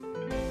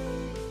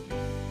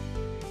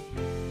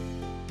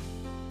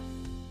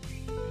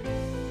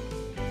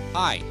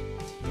Hi,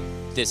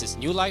 this is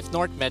New Life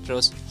North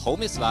Metro's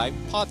Home is Live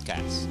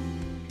podcast.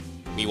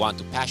 We want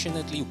to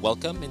passionately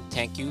welcome and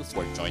thank you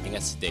for joining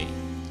us today.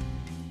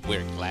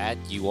 We're glad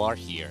you are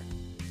here.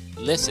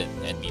 Listen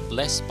and be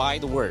blessed by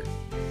the word.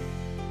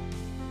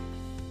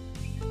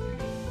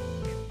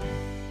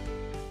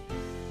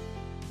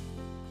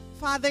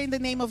 Father, in the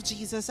name of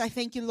Jesus, I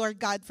thank you, Lord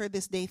God, for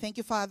this day. Thank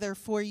you, Father,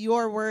 for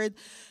your word,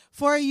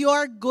 for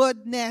your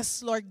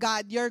goodness, Lord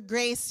God, your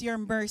grace, your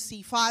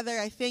mercy. Father,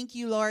 I thank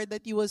you, Lord,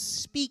 that you will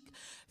speak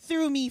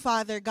through me,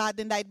 Father God,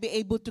 and I'd be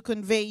able to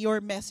convey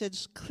your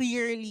message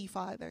clearly,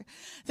 Father.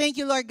 Thank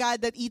you, Lord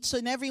God, that each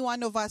and every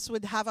one of us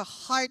would have a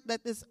heart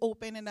that is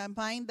open and a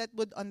mind that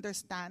would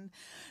understand.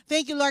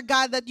 Thank you, Lord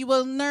God, that you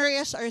will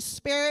nourish our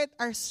spirit,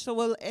 our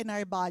soul, and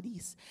our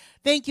bodies.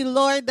 Thank you,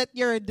 Lord, that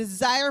your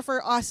desire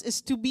for us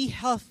is to be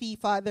healthy,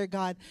 Father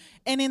God.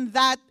 And in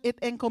that, it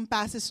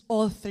encompasses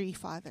all three,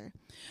 Father.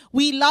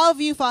 We love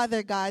you,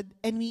 Father God,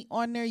 and we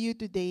honor you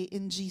today.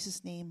 In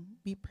Jesus' name,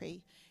 we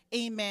pray.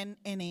 Amen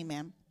and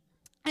amen.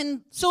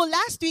 And so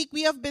last week,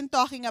 we have been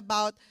talking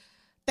about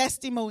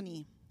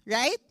testimony,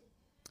 right?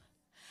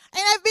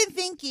 And I've been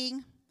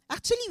thinking,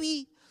 actually,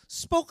 we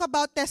spoke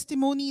about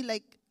testimony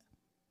like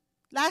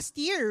last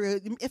year.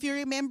 If you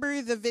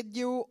remember the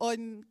video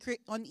on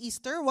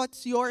Easter,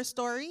 what's your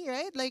story,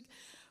 right? Like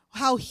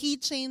how he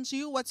changed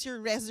you, what's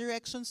your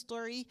resurrection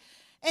story?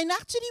 And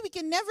actually, we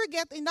can never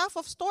get enough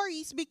of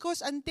stories because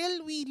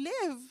until we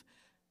live,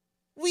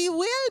 we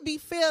will be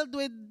filled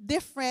with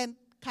different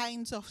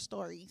kinds of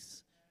stories.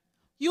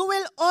 You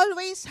will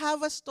always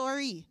have a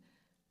story.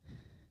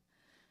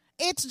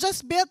 It's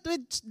just built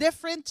with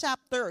different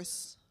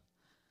chapters.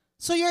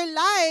 So your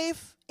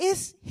life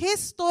is his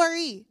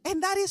story,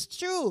 and that is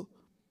true.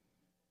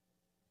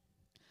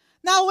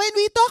 Now, when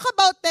we talk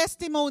about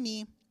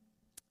testimony,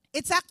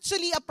 it's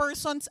actually a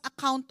person's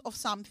account of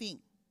something.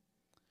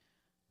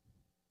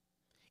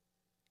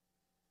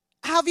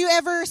 Have you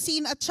ever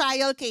seen a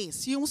trial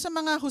case? Yung sa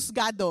mga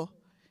husgado.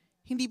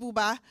 Hindi po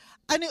ba?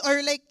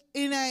 Or like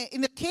in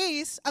a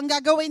case, ang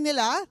gagawin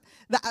nila,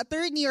 the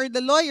attorney or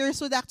the lawyers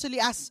would actually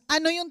ask,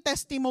 ano yung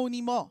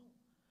testimony mo?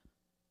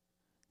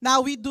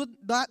 Now, we do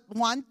not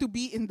want to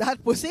be in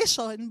that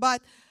position,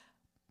 but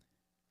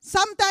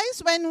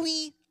sometimes when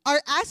we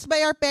are asked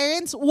by our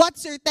parents,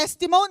 what's your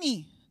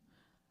testimony?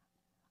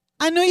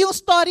 Ano yung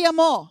storya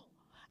mo?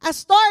 A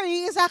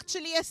story is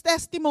actually a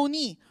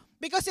testimony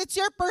because it's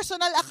your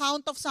personal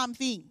account of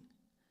something.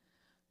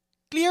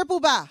 Clear po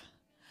ba?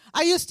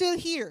 Are you still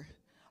here?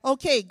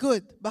 Okay,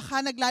 good.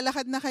 Baka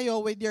naglalakad na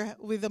kayo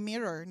with the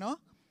mirror, no?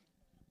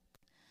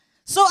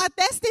 So a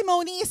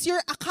testimony is your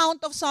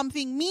account of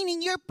something,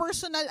 meaning your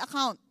personal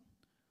account.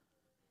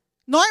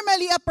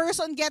 Normally, a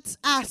person gets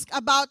asked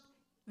about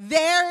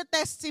their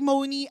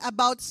testimony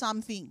about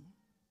something.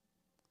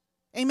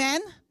 Amen?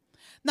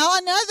 Now,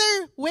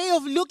 another way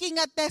of looking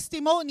at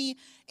testimony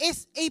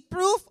is a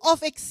proof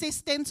of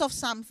existence of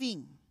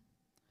something.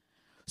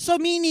 So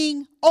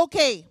meaning,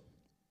 okay,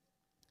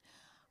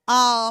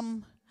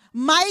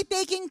 my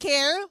taking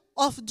care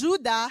of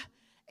Judah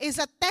is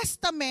a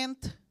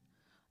testament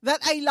that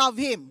I love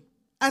him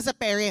as a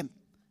parent.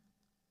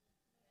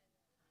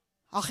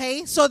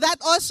 Okay? So that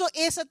also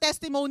is a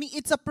testimony.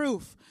 It's a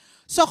proof.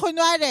 So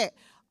kunwari,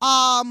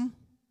 why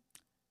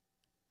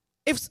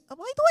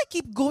do I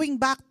keep going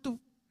back to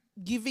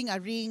giving a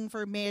ring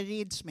for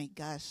marriage? My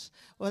gosh.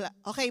 Well,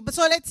 okay, but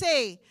so let's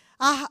say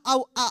a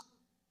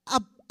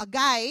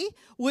guy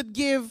would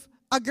give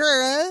a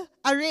girl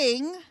a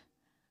ring.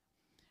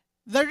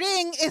 The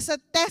ring is a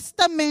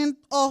testament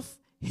of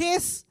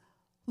his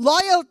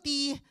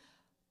loyalty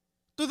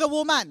to the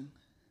woman.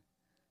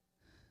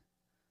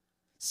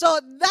 So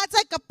that's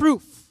like a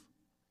proof.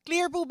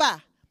 Clear po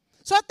ba?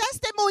 So a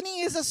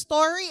testimony is a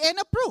story and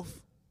a proof.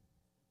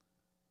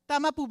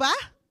 Tama po ba?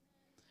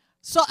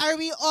 So are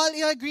we all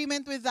in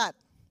agreement with that?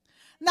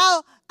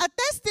 Now, a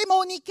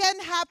testimony can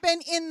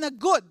happen in the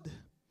good.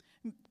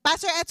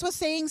 Pastor Eds was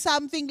saying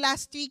something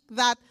last week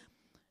that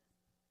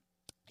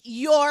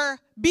your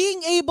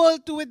being able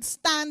to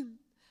withstand,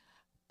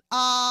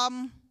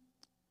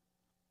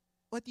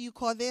 what do you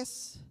call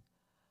this?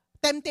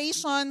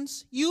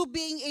 Temptations, you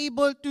being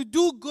able to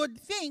do good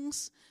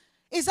things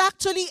is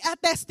actually a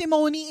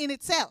testimony in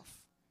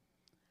itself.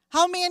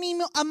 How many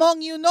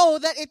among you know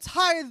that it's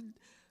hard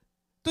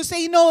to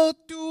say no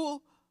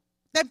to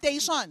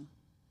temptation?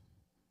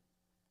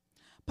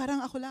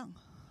 Parang ako lang.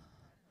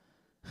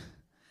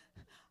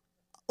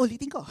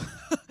 Ulitin ko.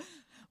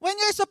 When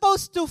you're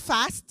supposed to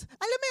fast,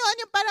 alam mo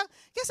yun, yung parang,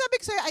 kaya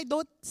sabi ko sa'yo, I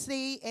don't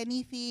say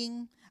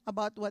anything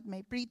about what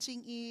my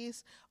preaching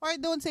is, or I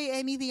don't say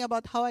anything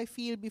about how I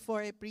feel before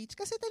I preach,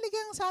 kasi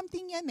talagang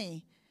something yan eh.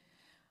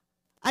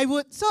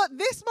 So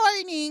this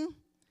morning,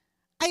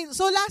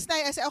 so last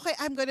night, I said, okay,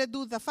 I'm gonna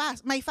do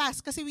my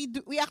fast, kasi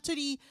we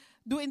actually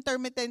do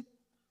intermittent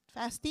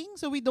fasting,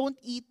 so we don't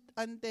eat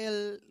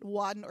until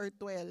 1 or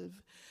 12.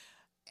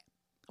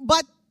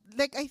 But,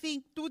 like, I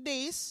think 2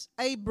 days,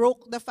 I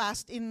broke the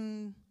fast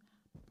in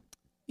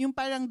yung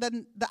parang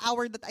the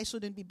hour that I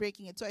shouldn't be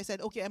breaking it. So I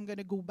said, okay, I'm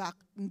gonna go back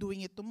and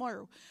doing it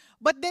tomorrow.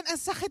 But then, ang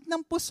sakit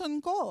ng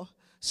puson ko.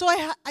 So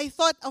I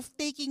thought of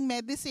taking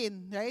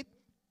medicine, right?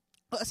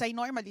 As I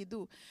normally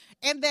do.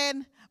 And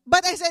then,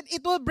 but I said,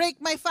 it will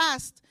break my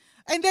fast.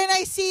 And then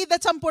I see the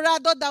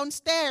champurrado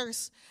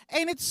downstairs.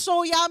 And it's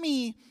so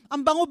yummy.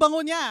 Ang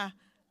bango-bango niya.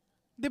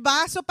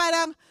 Diba? So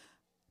parang,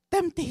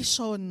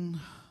 temptation.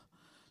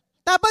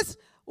 Tapos,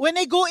 when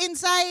I go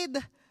inside,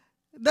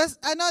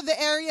 the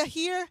area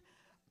here,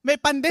 may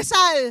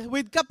pandesal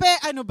with kape.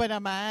 Ano ba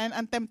naman?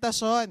 Ang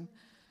temptasyon.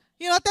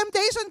 You know,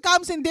 temptation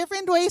comes in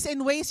different ways,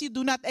 in ways you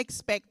do not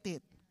expect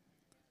it.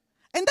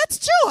 And that's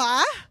true,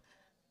 ha?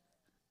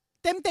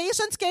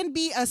 Temptations can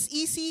be as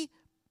easy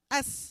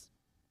as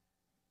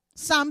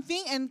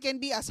something and can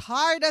be as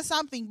hard as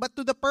something. But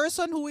to the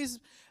person who is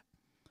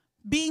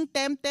being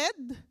tempted,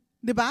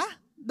 di ba?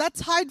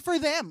 That's hard for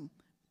them.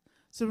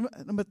 So,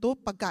 ano ba to?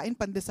 Pagkain,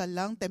 pandesal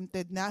lang,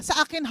 tempted na.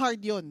 Sa akin,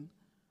 hard yun.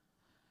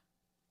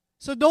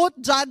 So don't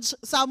judge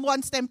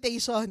someone's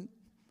temptation.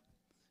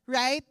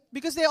 Right?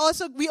 Because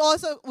we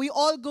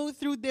all go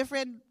through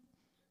different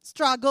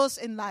struggles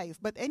in life.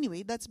 But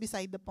anyway, that's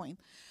beside the point.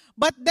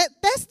 But the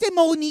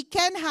testimony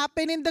can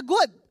happen in the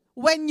good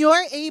when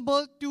you're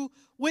able to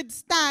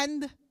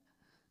withstand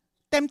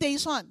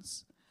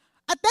temptations.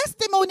 A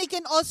testimony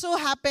can also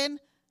happen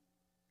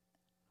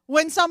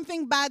when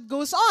something bad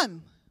goes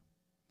on.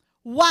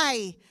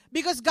 Why?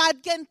 Because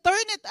God can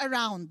turn it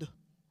around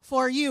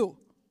for you.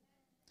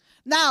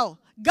 Now,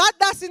 God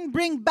doesn't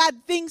bring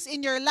bad things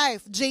in your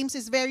life. James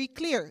is very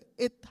clear.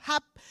 It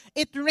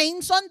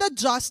rains on the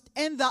just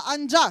and the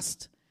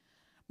unjust.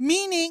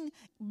 Meaning,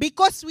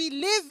 because we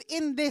live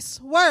in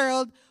this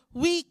world,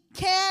 we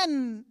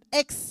can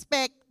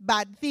expect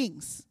bad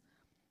things.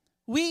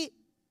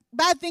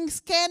 Bad things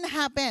can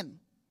happen.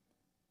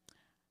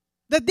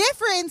 The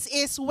difference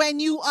is when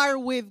you are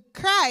with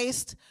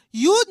Christ,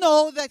 you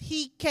know that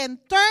He can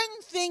turn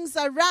things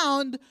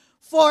around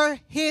for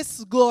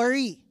His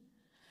glory.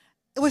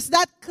 Was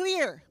that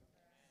clear?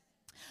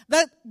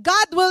 That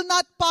God will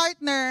not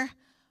partner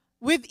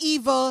with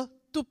evil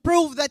to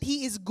prove that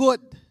He is good.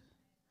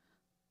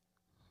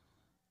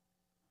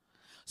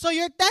 So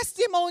your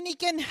testimony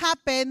can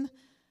happen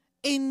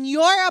in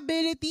your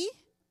ability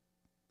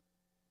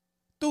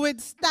to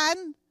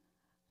withstand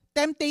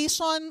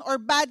temptation or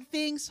bad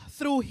things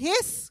through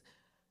His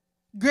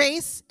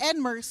grace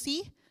and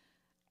mercy,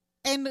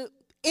 and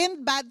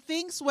in bad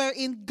things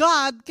wherein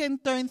God can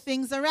turn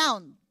things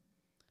around.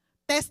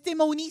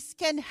 Testimonies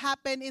can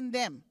happen in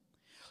them.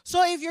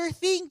 So if you're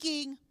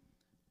thinking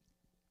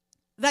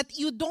that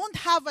you don't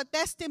have a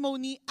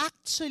testimony,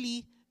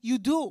 actually you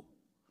do.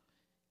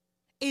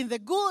 In the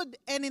good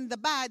and in the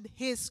bad,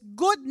 His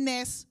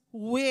goodness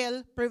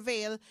will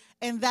prevail,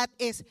 and that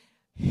is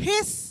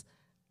His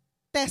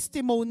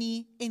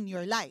testimony in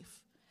your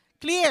life.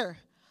 Clear?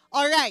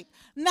 All right.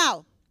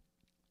 Now,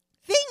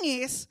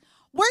 thing is,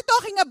 we're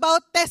talking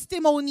about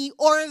testimony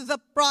or the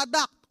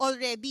product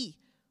already.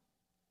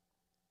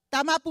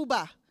 Tama po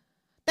ba?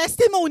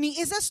 Testimony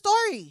is a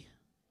story.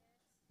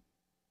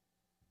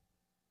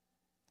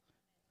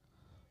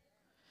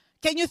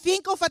 Can you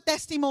think of a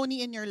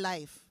testimony in your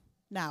life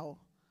now?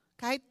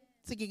 Kahit,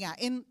 sige nga,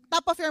 in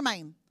top of your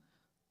mind.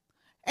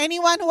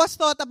 Anyone who has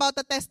thought about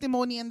a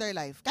testimony in their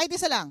life? Kahit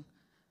isa lang.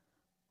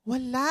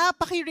 Wala,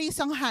 paki-raise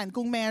ang hand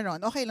kung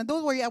meron. Okay lang,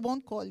 don't worry, I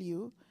won't call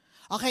you.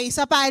 Okay,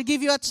 isa pa, I'll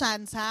give you a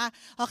chance, ha?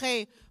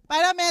 Okay,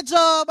 para medyo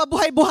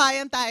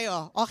mabuhay-buhayan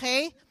tayo.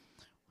 Okay?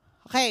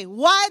 Okay,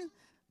 one,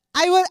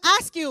 I will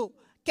ask you,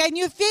 can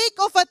you think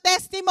of a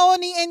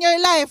testimony in your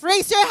life?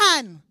 Raise your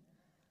hand.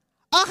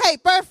 Okay,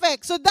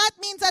 perfect. So that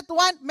means that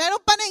one,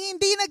 meron pa na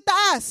hindi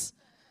nagtaas.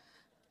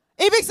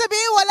 Ibig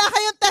sabihin, wala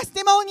kayong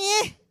testimony.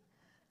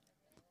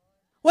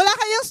 Wala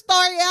kayong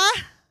storya.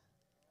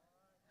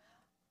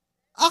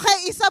 Okay,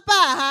 isa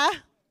pa, ha?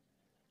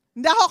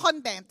 Hindi ako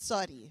content,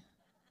 sorry.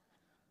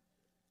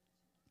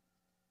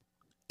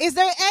 Is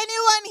there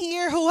anyone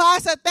here who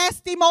has a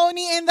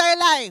testimony in their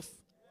life?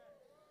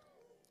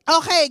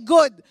 Okay,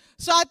 good.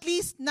 So at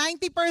least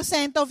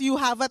 90% of you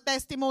have a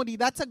testimony.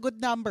 That's a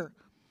good number.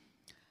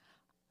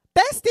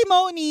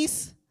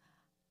 Testimonies,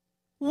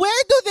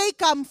 where do they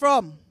come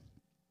from?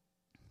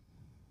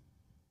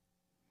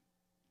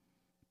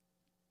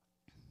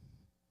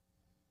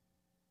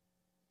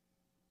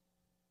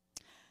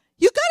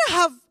 You gotta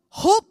have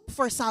hope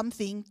for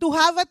something to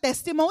have a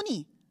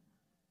testimony.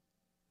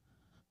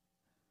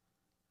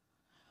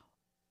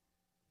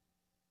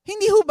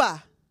 Hindi ho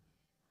ba?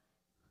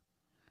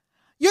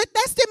 Your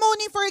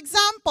testimony, for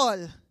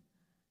example,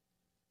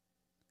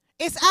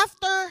 is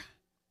after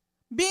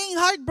being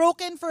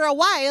heartbroken for a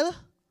while,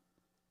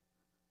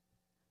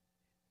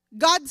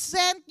 God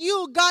sent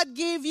you, God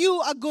gave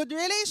you a good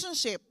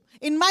relationship.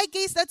 In my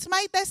case, that's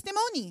my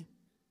testimony.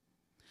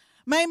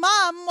 My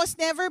mom was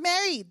never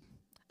married.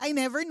 I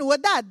never knew a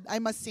dad.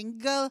 I'm a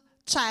single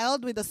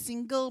child with a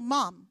single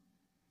mom.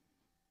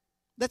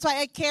 That's why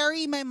I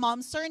carry my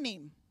mom's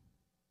surname.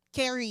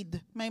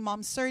 Carried my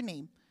mom's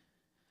surname.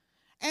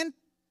 And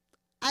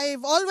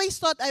I've always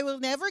thought I will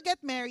never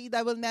get married,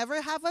 I will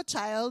never have a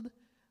child,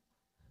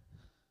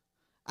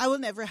 I will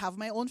never have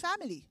my own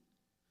family.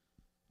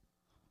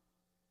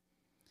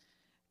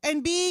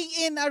 And being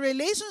in a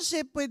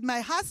relationship with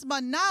my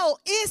husband now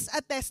is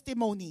a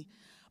testimony.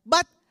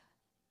 But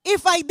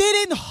if I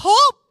didn't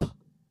hope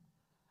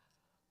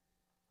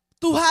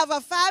to have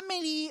a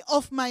family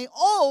of my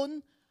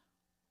own,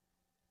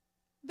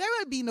 there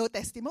will be no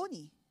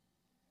testimony.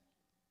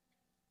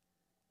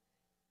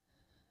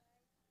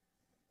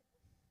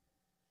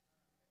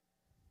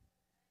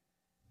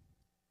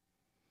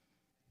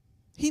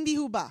 Hindi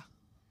ho ba?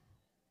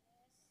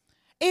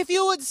 If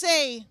you would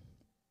say,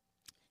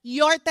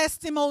 your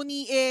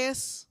testimony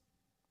is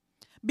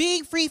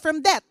being free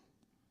from debt.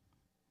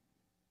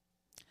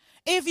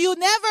 If you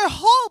never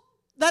hope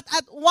that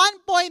at one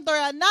point or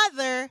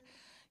another,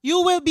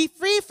 you will be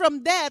free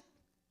from debt,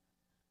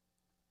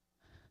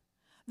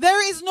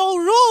 there is no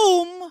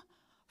room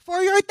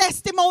for your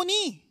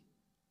testimony.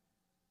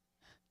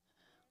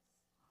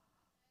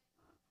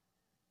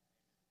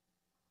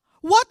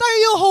 What are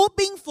you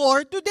hoping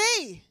for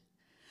today?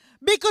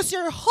 Because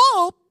your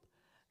hope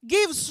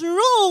gives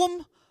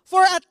room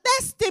for a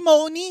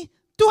testimony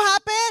to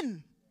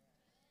happen.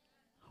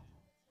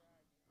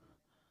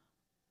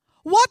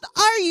 What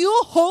are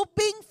you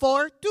hoping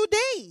for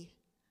today?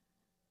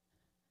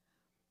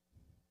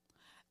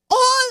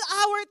 All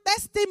our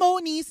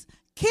testimonies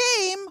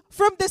came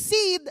from the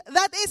seed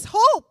that is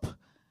hope.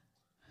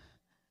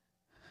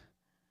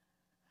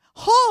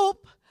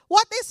 Hope,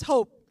 what is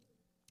hope?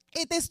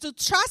 It is to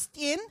trust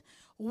in,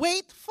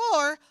 wait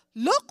for,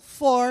 look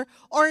for,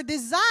 or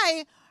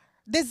desire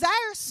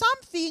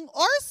something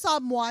or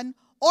someone,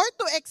 or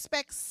to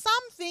expect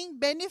something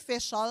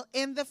beneficial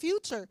in the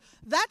future.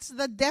 That's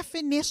the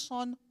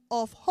definition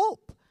of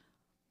hope.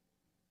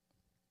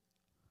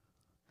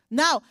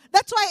 Now,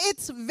 that's why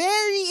it's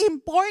very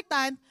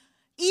important,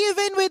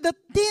 even with the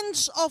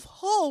tinge of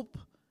hope,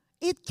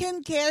 it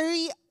can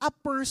carry a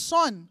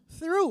person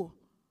through.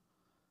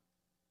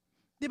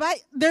 Diba?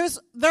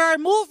 There are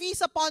movies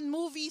upon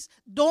movies,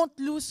 don't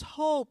lose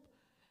hope.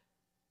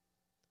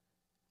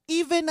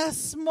 Even a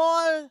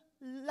small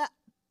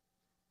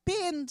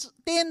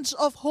tinge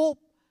of hope.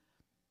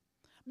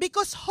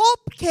 Because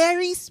hope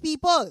carries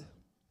people.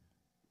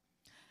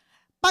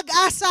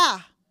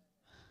 Pag-asa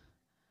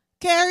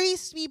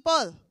carries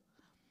people.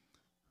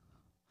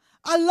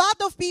 A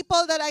lot of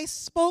people that I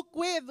spoke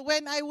with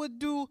when I would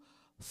do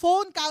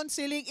phone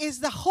counseling is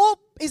the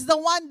hope is the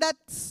one that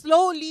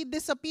slowly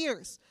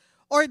disappears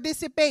or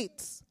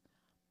dissipates.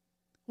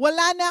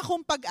 Wala na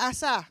akong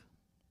pag-asa.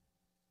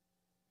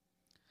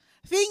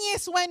 Thing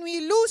is, when we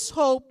lose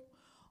hope,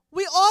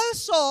 we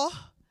also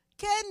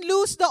can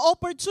lose the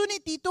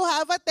opportunity to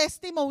have a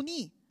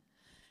testimony.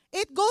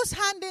 It goes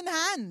hand in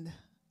hand.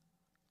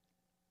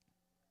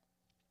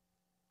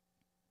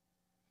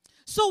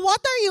 So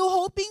what are you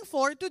hoping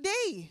for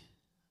today?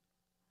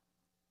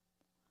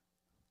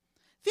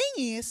 Thing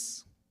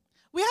is,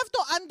 we have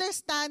to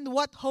understand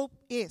what hope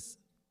is.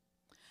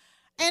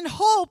 And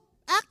hope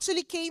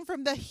actually came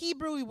from the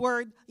Hebrew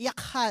word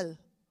yakhal.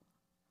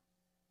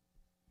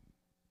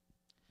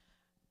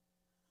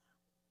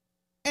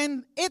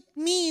 And it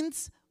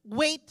means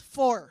wait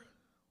for.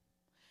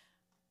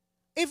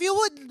 If you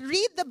would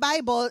read the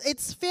Bible,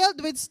 it's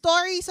filled with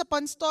stories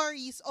upon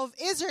stories of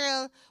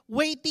Israel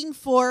waiting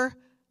for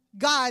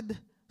God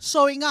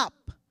showing up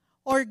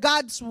or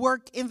God's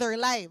work in their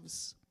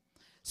lives.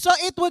 So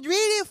it would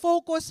really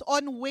focus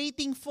on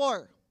waiting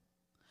for.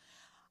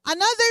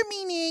 Another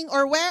meaning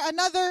or where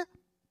another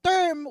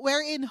term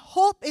wherein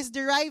hope is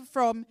derived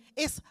from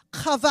is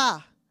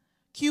kavah,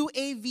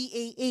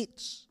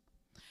 Q-A-V-A-H.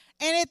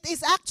 And it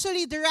is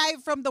actually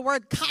derived from the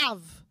word kav,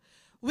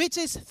 which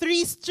is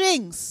 3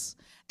 strings.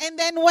 And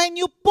then when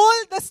you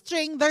pull the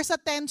string, there's a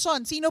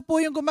tension. Sino po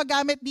yung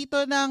gumagamit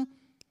dito ng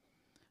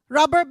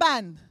rubber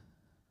band?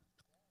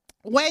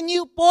 When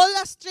you pull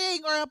a string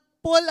or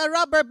pull a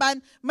rubber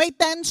band, may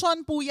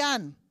tension po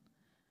yan.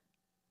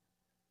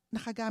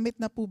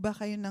 Nakagamit na po ba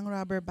kayo ng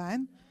rubber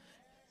band?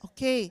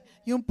 Okay,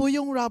 yung po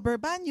yung rubber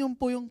band, yung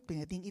po yung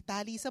pwedeng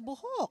itali sa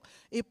buhok.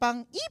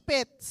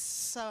 Ipang-ipit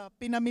sa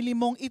pinamili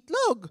mong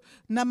itlog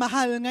na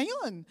mahal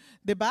ngayon.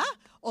 'Di ba?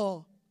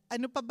 O,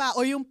 ano pa ba?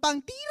 O yung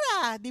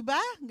pang-tira, 'di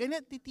ba?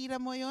 Ganyan, titira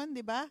mo yon,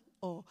 'di ba?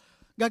 O,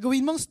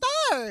 gagawin mong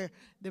star,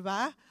 'di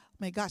ba?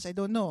 My gosh, I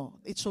don't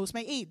know. It shows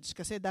my age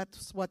kasi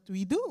that's what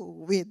we do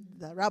with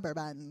the rubber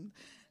band.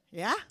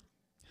 Yeah?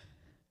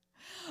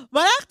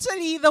 But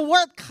actually, the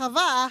word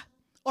kava,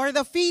 or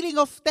the feeling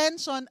of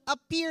tension,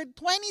 appeared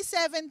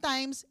 27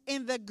 times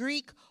in the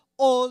Greek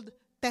Old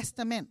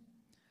Testament.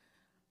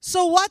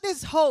 So what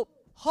is hope?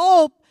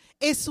 Hope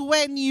is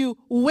when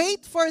you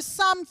wait for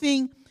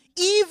something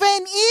even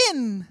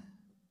in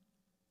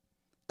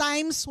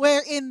times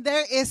wherein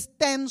there is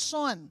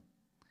tension.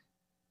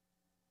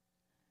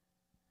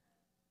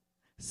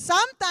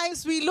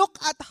 Sometimes we look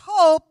at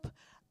hope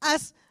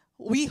as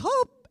we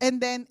hope and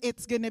then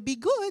it's gonna be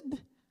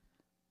good.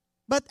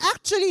 But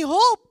actually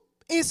hope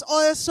is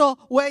also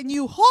when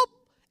you hope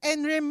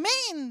and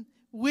remain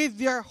with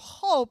your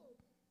hope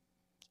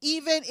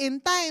even in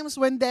times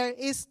when there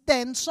is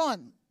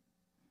tension.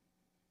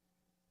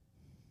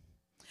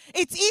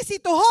 It's easy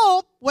to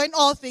hope when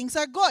all things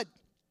are good.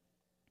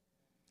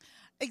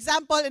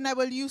 Example, and I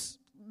will use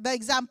the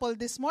example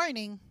this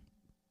morning.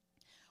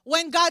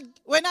 When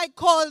I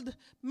called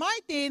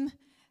Martin,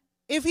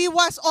 if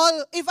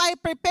I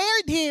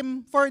prepared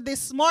him for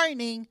this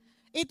morning,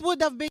 it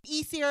would have been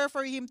easier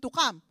for him to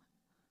come.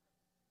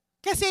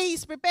 Kasi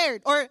he's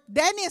prepared. Or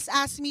Dennis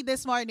asked me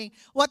this morning,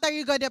 what are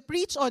you going to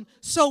preach on?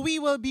 So we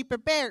will be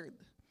prepared.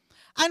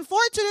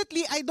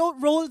 Unfortunately, I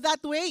don't roll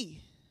that way.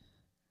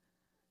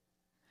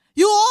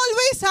 You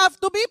always have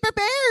to be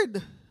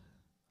prepared.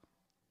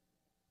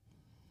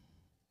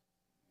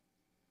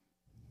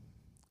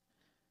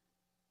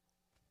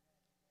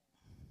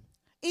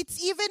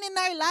 It's even in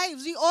our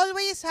lives. We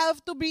always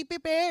have to be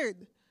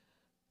prepared.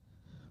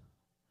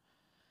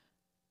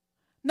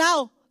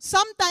 Now,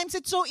 sometimes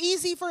it's so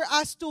easy for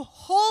us to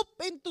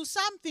hope into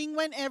something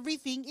when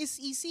everything is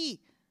easy.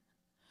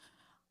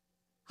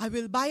 I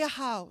will buy a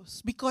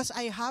house because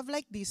I have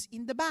like this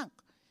in the bank.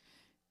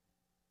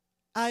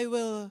 I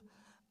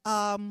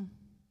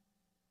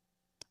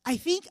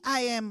think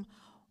I am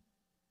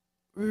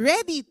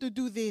ready to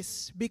do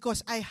this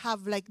because I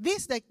have like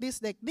this, like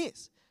this, like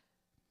this.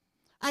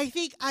 I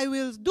think I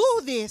will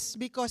do this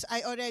because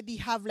I already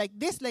have like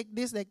this, like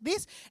this, like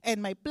this,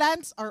 and my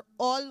plans are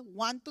all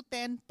 1 to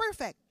 10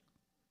 perfect.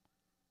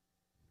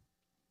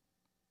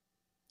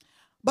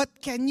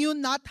 But can you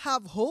not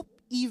have hope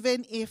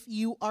even if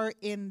you are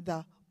in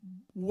the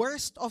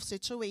worst of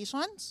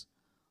situations?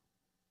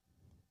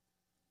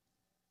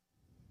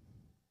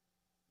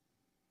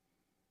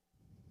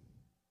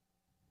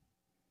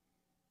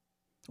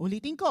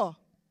 Ulitin ko.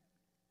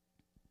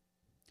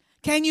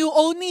 Can you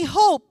only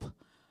hope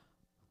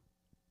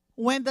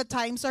when the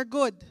times are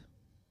good?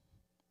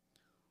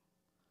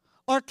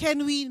 Or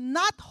can we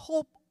not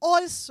hope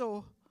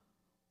also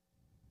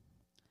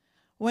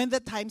when the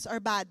times are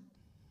bad?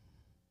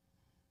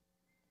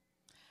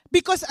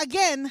 Because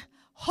again,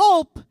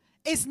 hope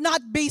is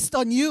not based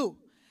on you.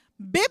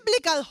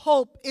 Biblical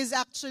hope is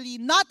actually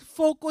not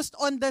focused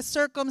on the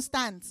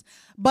circumstance,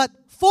 but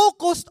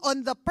focused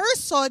on the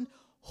person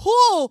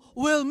who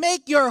will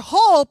make your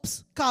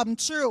hopes come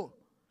true.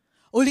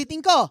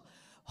 Ulitin ko,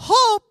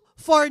 hope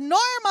for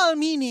normal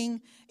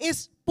meaning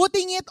is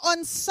putting it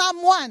on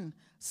someone,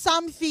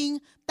 something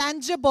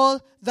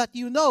tangible that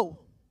you know.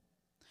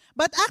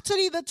 But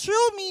actually, the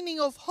true meaning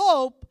of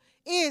hope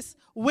is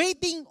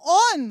waiting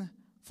on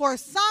for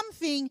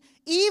something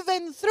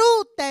even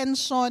through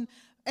tension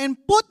and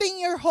putting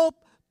your hope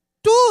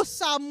to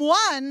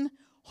someone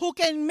who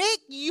can make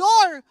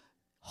your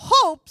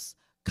hopes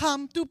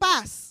come to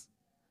pass.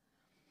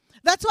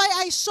 That's why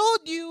I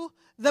showed you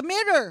the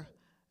mirror.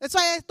 That's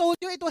why I told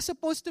you it was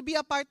supposed to be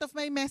a part of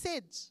my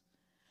message.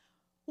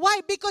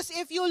 Why? Because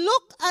if you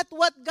look at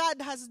what God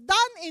has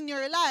done in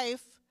your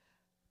life,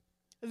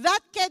 that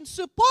can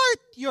support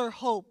your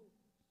hope.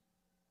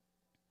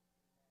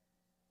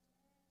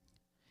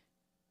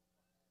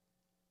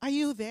 Are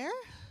you there?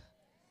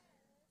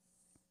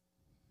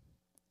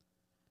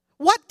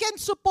 What can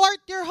support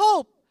your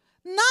hope?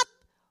 Not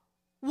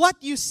what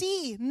you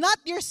see, not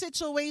your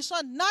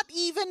situation, not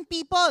even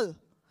people.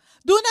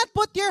 Do not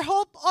put your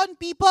hope on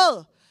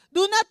people.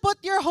 Do not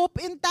put your hope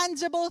in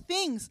tangible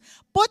things.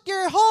 Put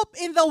your hope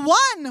in the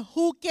one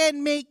who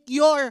can make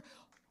your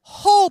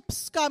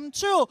hopes come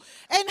true.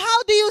 And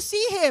how do you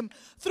see him?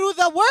 Through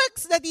the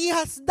works that he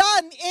has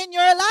done in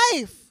your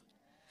life.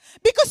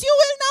 Because you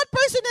will not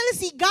personally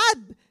see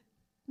God.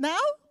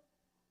 Now?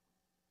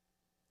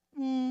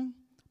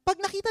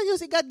 Pag nakita niyo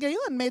si God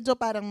ngayon, medyo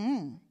parang,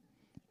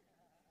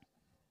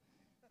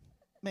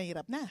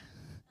 mahirap na.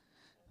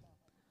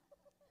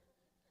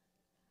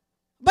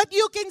 But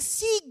you can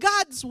see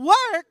God's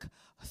work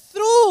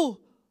through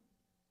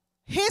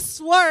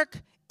His work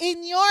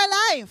in your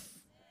life.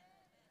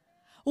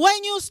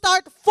 When you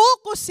start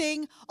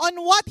focusing on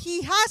what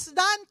He has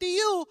done to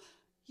you,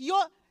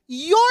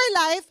 your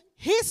life,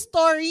 His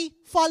story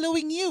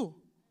following you.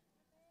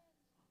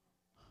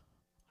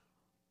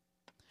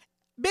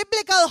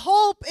 Biblical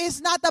hope is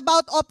not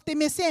about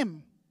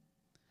optimism.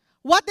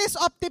 What is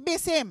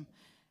optimism?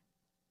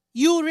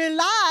 You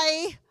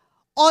rely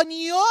on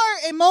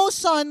your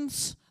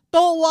emotions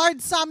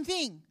towards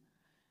something.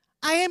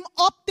 I am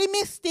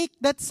optimistic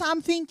that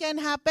something can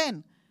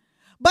happen.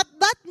 But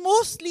that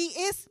mostly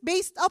is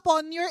based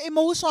upon your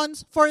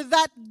emotions for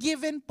that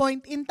given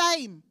point in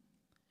time.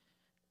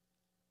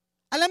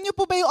 Alam niyo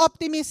po ba yung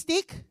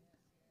optimistic?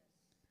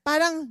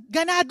 Parang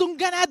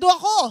ganadong-ganado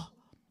ako.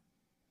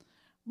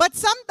 But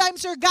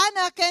sometimes your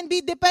gana can be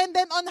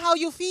dependent on how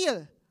you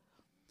feel.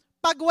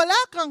 Pag wala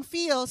kang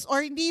feels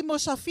or hindi mo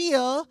siya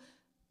feel,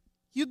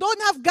 you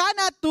don't have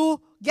gana to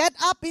get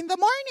up in the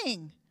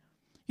morning.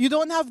 You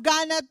don't have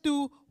gana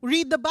to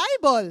read the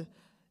Bible.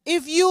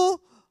 If you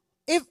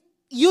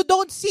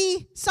don't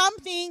see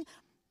something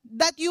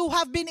that you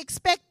have been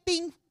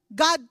expecting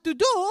God to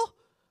do,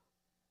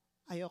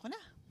 ayoko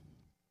na.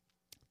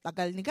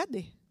 Tagal ni God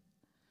eh.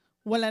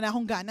 Wala na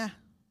akong gana.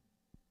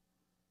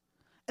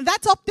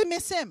 That's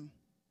optimism.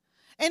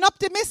 And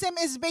optimism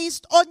is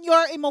based on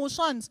your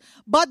emotions.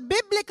 But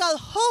biblical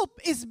hope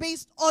is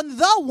based on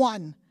the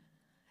one.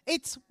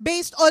 It's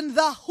based on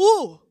the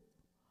who.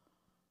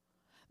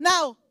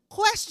 Now,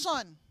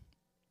 question.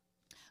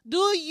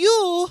 Do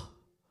you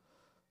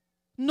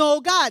know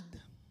God?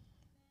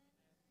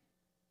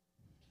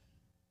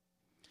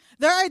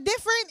 There are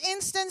different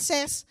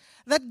instances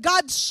that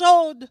God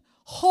showed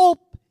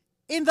hope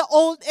in the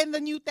Old and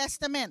the New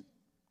Testament.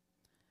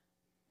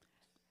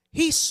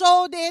 He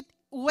showed it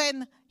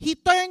when He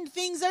turned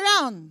things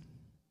around.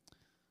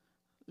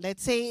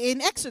 Let's say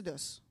in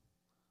Exodus,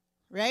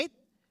 right?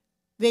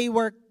 They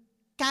were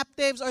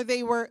captives,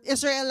 or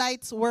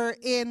Israelites were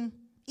in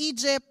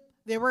Egypt.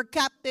 They were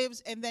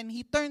captives, and then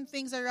He turned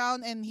things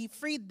around and He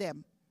freed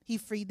them. He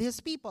freed His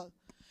people.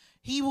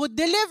 He would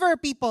deliver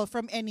people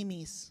from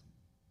enemies.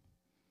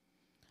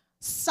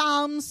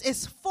 Psalms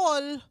is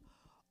full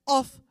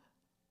of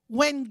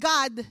when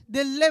God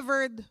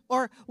delivered,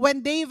 or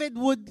when David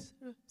would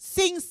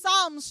sing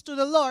psalms to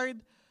the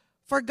Lord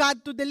for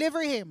God to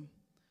deliver him.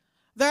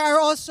 There are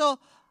also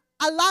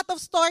a lot of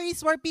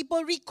stories where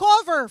people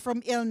recover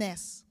from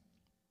illness.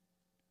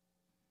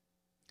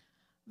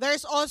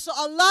 There's also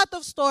a lot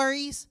of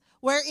stories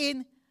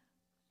wherein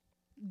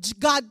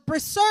God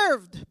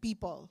preserved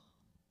people.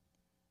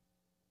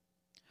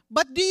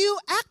 But do you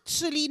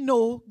actually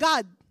know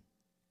God?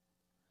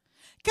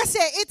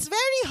 Kasi it's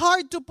very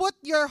hard to put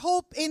your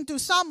hope into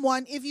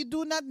someone if you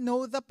do not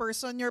know the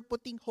person you're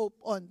putting hope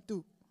on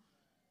to.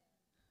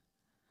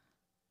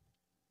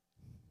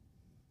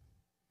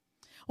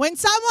 When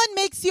someone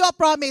makes you a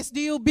promise,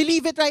 do you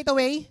believe it right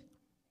away?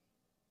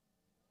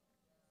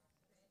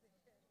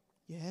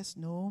 Yes,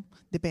 no.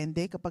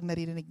 Depende kapag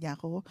narinig niya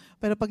ako.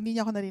 Pero pag hindi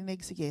niya ako narinig,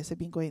 sige,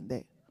 sabihin ko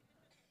hindi.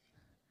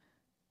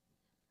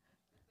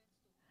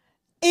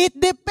 It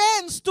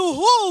depends to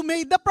who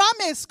made the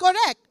promise,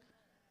 correct?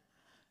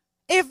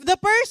 If the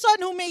person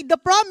who made the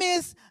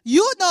promise,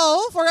 you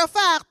know for a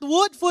fact,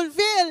 would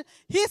fulfill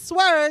his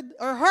word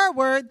or her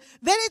word,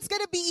 then it's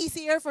going to be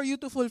easier for you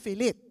to fulfill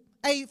it.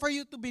 For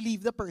you to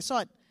believe the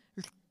person.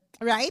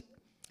 Right?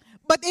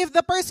 But if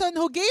the person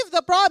who gave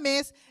the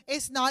promise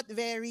is not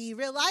very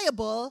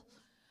reliable,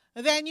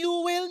 then you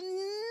will,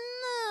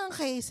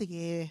 okay,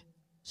 sige,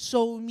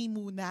 show me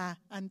muna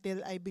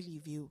until I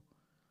believe you.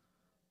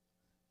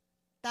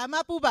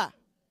 Tama po ba?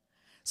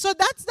 So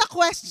that's the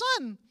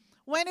question.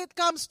 When it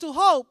comes to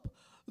hope,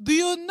 do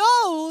you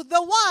know the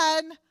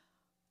one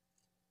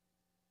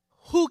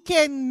who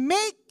can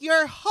make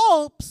your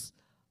hopes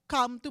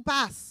come to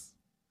pass?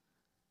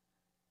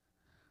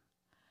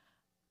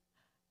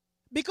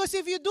 Because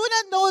if you do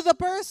not know the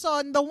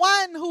person, the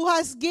one who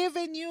has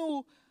given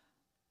you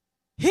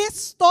his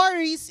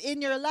stories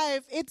in your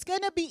life, it's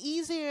going to be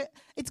easier.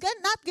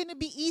 Not going to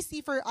be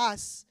easy for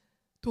us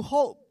to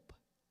hope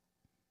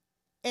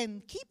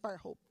and keep our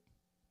hope.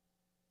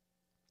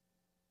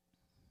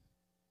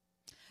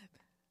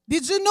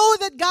 Did you know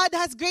that God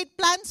has great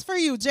plans for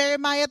you?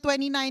 Jeremiah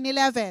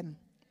 29:11.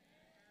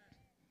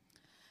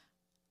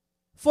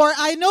 For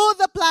I know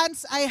the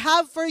plans I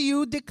have for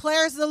you,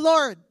 declares the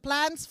Lord.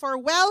 Plans for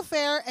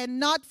welfare and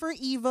not for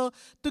evil,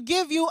 to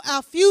give you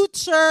a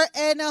future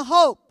and a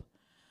hope.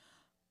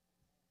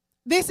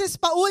 This is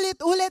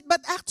paulit-ulit,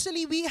 but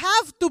actually we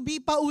have to be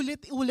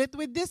paulit-ulit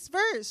with this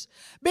verse.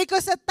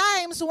 Because at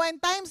times, when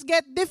times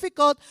get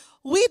difficult,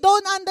 we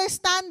don't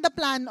understand the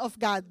plan of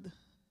God.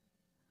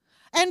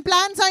 And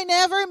plans are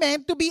never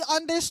meant to be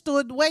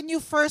understood when you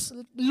first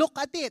look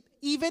at it.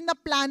 Even the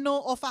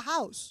plano of a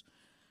house.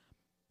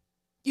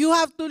 You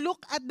have to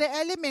look at the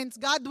elements.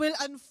 God will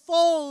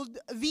unfold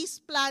these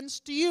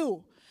plans to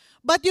you.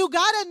 But you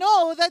gotta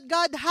know that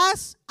God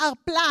has a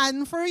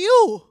plan for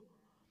you.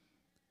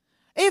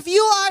 If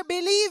you are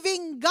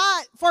believing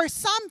God for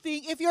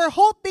something, if you're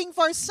hoping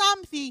for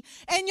something,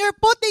 and you're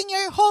putting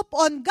your hope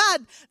on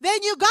God,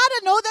 then you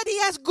gotta know that He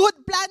has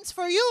good plans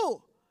for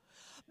you.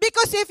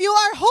 Because if you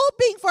are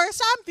hoping for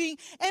something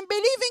and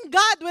believing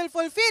God will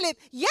fulfill it,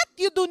 yet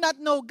you do not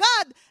know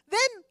God,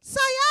 then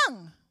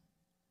sayang.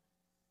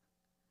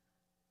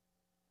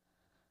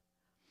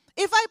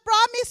 If I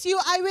promise you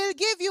I will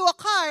give you a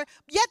car,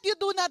 yet you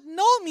do not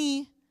know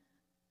me,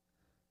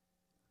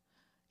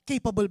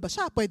 capable ba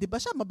siya? Pwede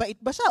ba siya?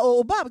 Mabait ba siya?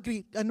 Oo ba?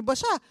 Ano ba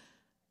siya?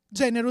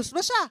 Generous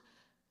ba siya?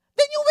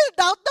 Then you will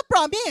doubt the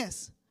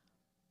promise.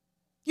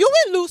 You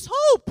will lose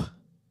hope.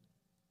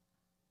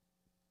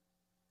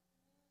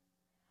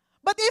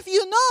 But if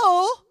you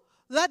know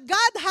that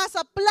God has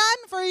a plan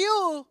for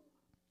you,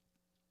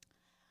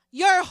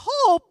 your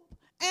hope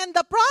and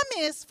the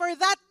promise for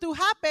that to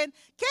happen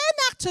can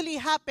actually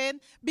happen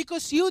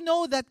because you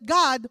know that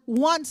God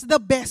wants the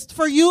best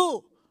for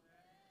you.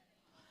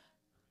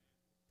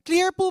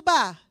 Clear po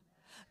ba?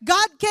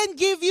 God can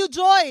give you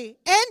joy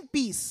and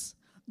peace.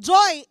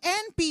 Joy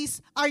and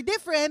peace are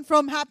different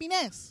from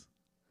happiness.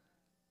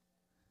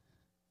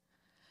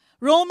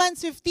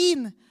 Romans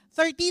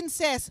 15:13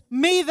 says,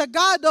 may the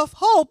God of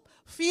hope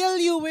fill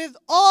you with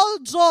all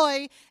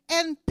joy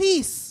and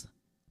peace.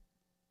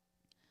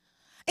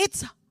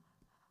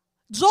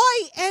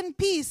 Joy and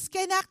peace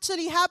can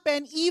actually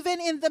happen even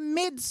in the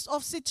midst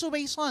of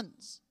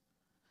situations.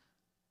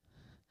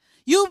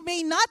 You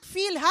may not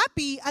feel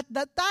happy at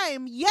that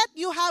time, yet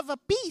you have a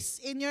peace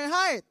in your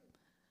heart.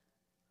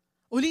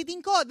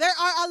 Ulitin ko, there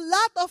are a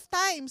lot of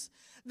times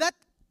that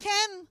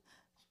can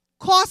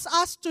cause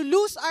us to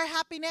lose our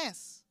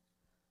happiness.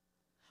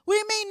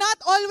 We may not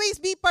always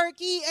be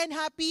perky and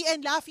happy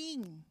and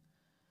laughing.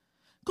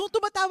 Kung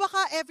tumatawa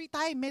ka every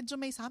time, medyo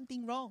may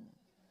something wrong.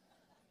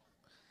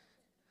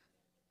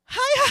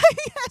 Hi,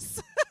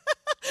 yes!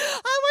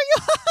 How are you?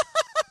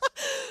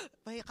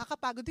 Ay,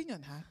 kakapagod din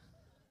yun, ha?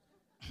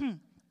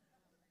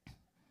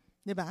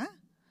 Diba?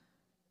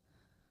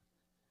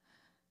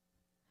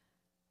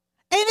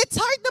 And it's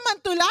hard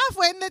naman to laugh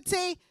when, let's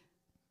say,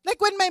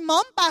 like when my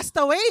mom passed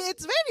away,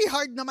 it's very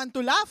hard naman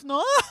to laugh, no?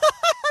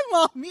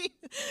 Mommy,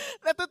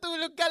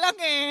 natutulog ka lang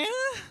eh.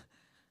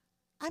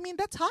 I mean,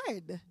 that's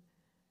hard.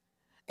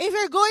 If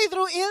you're going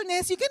through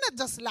illness, you cannot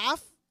just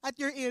laugh at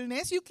your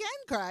illness. You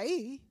can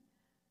cry.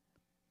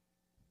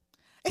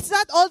 It's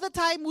not all the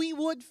time we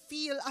would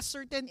feel a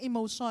certain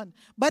emotion,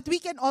 but we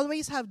can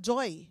always have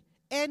joy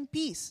and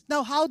peace.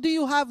 Now, how do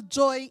you have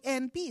joy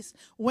and peace?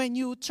 When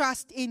you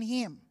trust in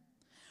Him.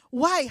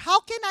 Why? How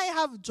can I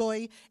have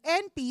joy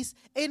and peace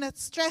in a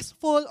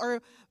stressful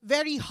or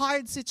very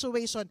hard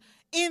situation?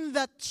 In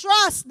the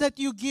trust that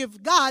you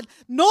give God,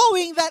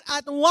 knowing that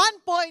at one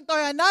point or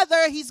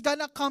another, He's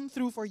gonna come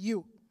through for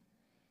you.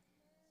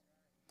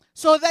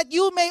 So that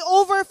you may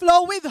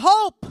overflow with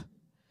hope.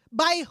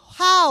 By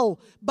how?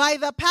 By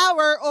the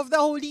power of the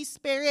Holy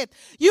Spirit.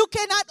 You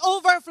cannot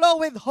overflow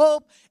with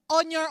hope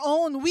on your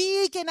own.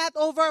 We cannot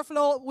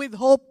overflow with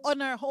hope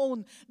on our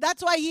own.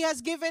 That's why He has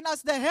given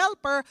us the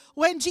helper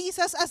when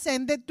Jesus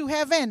ascended to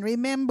heaven.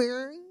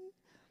 Remember?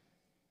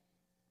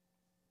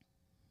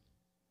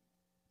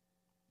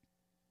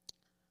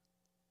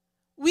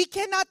 We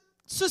cannot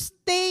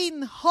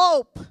sustain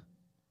hope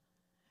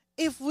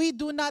if we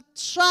do not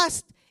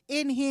trust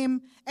in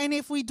Him and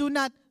if we do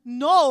not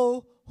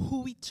know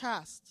who we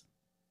trust.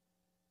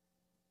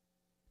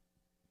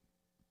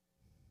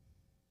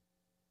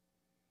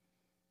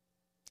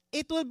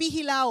 It will be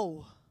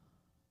hilaw.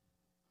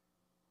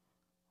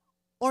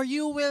 Or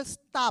you will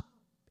stop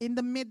in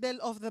the middle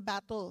of the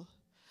battle.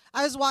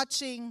 I was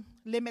watching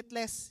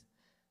Limitless.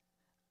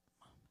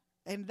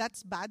 And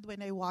that's bad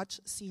when I watch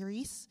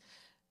series.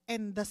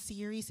 And the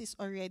series is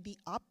already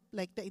up,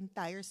 like the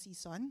entire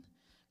season.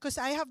 Because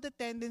I have the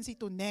tendency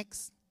to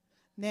next,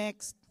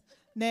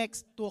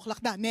 2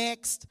 o'clock na,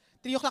 next,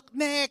 3 o'clock,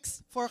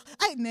 next, 4,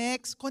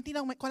 next, konti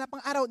lang, wala pang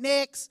araw,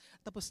 next,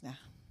 tapos na.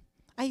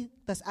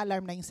 Tas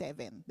alarm na yung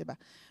 7, di ba?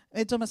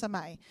 Medyo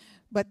masama eh.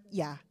 But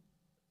yeah.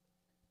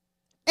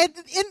 And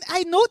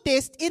I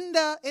noticed in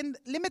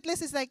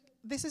Limitless is like,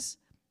 this is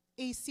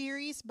a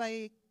series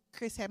by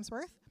Chris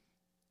Hemsworth.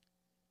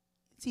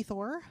 Si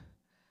Thor.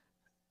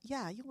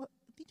 Yeah, di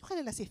nyo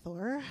kilala si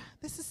Thor?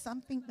 There's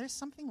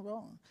something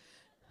wrong.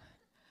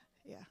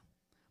 Yeah.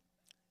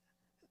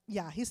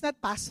 Yeah, he's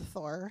not past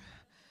Thor.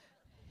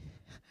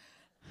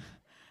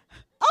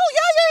 Oh,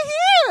 yeah, you're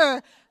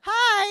here.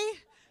 Hi.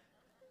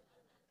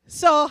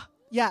 So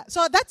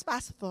that's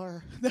past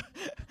Thor.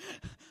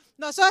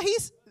 No, so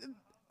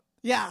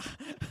yeah.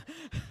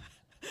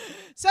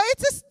 So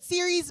it's a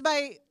series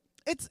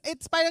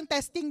it's parang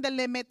testing the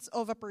limits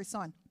of a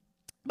person.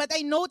 But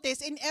I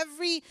noticed in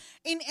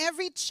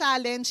every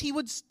challenge, he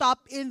would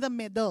stop in the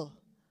middle.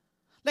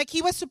 Like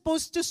he was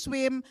supposed to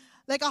swim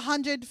like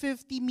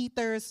 150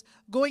 meters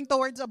going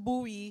towards a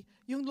buoy,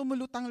 yung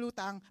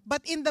lumulutang-lutang,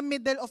 but in the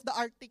middle of the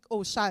Arctic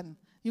Ocean,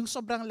 yung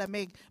sobrang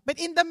lamig. But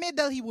in the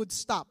middle, he would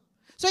stop.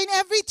 So in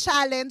every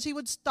challenge, he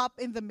would stop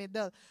in the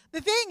middle. The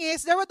thing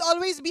is, there would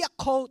always be a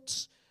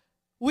coach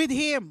with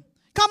him.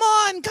 Come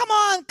on,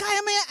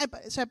 kaya mo yan.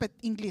 Siyempre,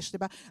 English, di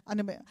ba?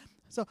 Ano ba yan?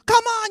 So,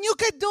 come on, you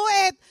can do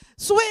it.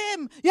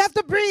 Swim. You have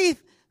to breathe.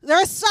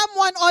 There's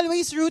someone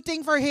always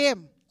rooting for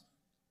him.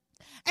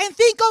 And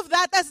think of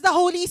that as the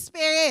Holy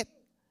Spirit.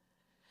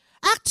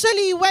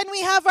 Actually, when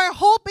we have our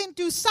hope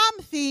into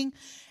something,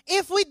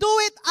 if we do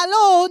it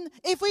alone,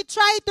 if we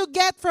try to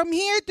get from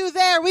here to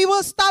there, we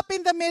will stop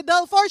in the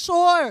middle for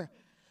sure.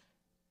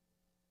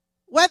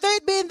 Whether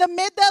it be in the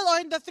middle or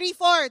in the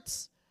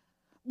 3/4.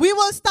 We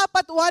will stop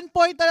at one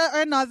point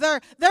or another.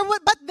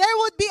 But there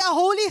would be a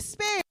Holy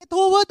Spirit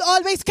who would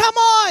always, come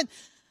on.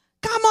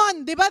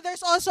 Diba?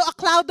 There's also a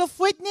cloud of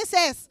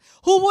witnesses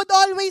who would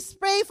always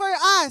pray for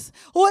us,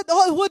 who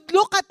would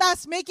look at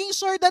us, making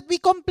sure that we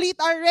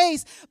complete our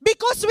race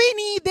because we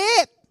need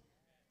it.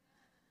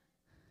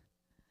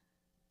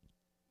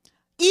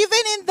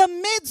 Even in the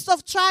midst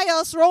of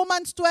trials,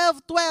 Romans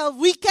 12:12,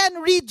 we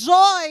can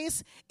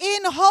rejoice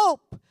in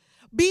hope.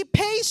 Be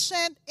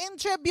patient in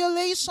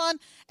tribulation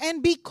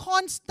and be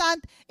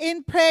constant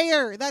in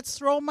prayer. That's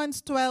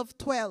Romans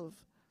 12:12.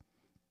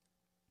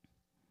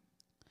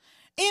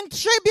 In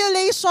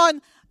tribulation,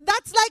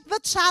 that's like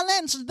the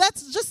challenge.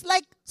 That's just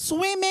like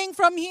swimming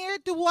from here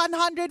to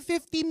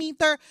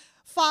 150-meter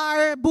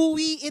far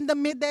buoy in the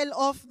middle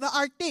of the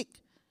Arctic.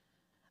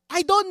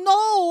 I don't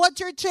know what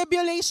your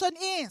tribulation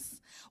is.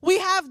 We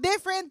have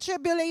different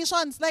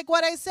tribulations. Like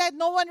what I said,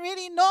 no one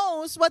really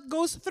knows what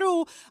goes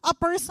through a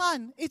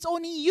person. It's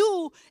only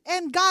you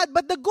and God.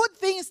 But the good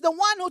thing is the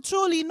one who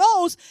truly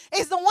knows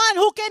is the one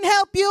who can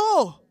help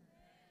you.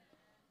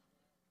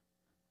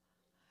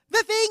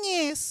 The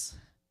thing is,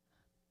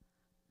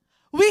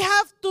 we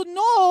have to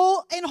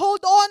know and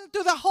hold on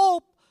to the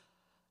hope.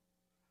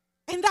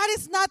 And that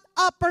is not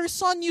a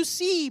person you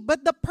see,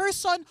 but the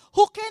person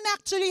who can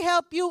actually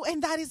help you,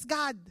 and that is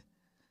God.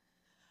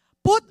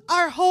 Put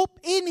our hope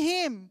in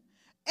Him,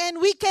 and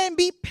we can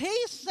be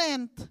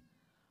patient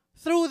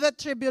through the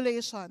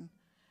tribulation.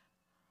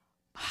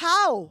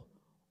 How?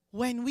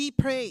 When we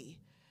pray.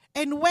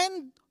 And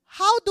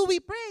how do we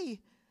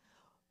pray?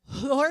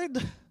 Lord,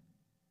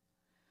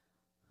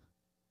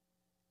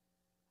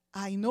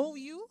 I know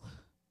you,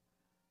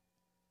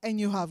 and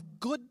you have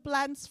good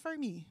plans for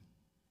me.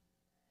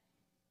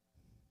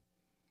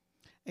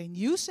 And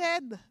you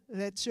said,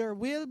 let your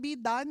will be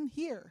done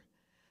here.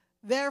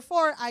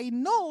 Therefore, I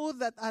know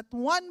that at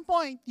one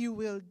point you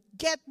will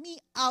get me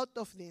out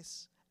of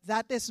this.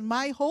 That is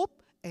my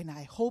hope, and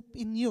I hope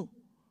in you.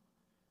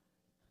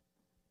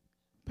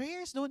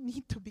 Prayers don't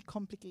need to be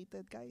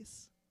complicated,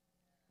 guys.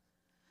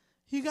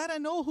 You gotta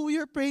know who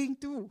you're praying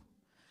to.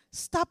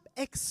 Stop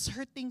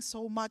exerting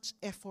so much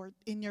effort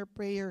in your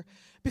prayer,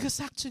 because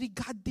actually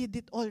God did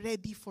it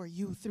already for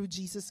you through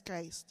Jesus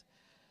Christ.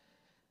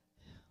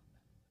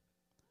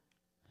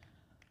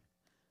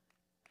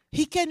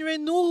 He can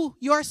renew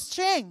your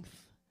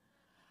strength.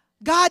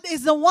 God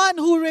is the one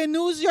who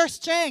renews your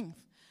strength.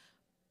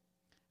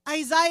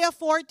 Isaiah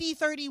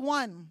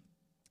 40:31.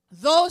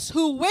 Those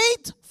who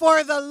wait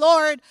for the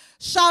Lord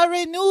shall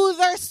renew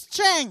their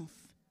strength.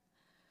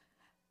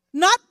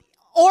 Not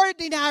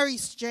ordinary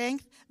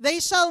strength. They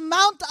shall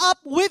mount up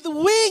with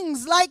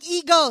wings like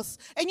eagles.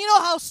 And you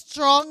know how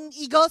strong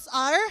eagles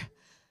are?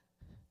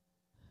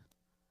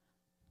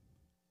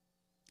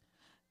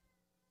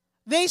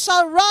 They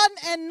shall run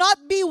and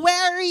not be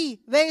weary.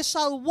 They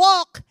shall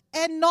walk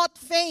and not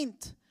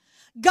faint.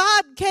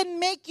 God can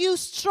make you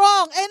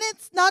strong. And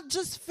it's not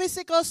just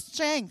physical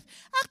strength.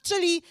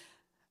 Actually,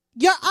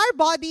 our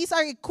bodies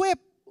are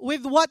equipped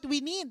with what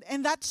we need.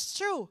 And that's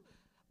true.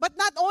 But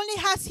not only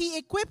has He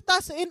equipped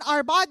us in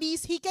our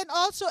bodies, He can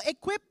also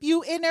equip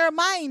you in our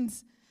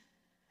minds,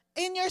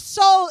 in your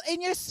soul,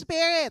 in your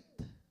spirit.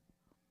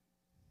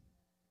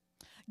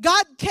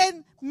 God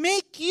can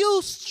make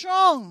you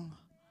strong.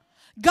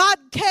 God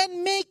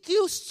can make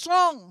you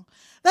strong.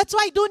 That's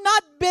why do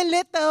not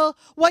belittle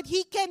what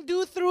He can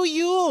do through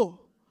you.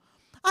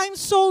 I'm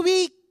so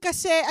weak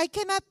kasi I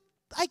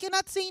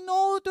cannot say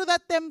no to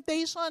that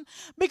temptation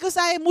because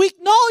I am weak.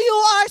 No,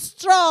 you are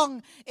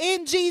strong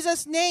in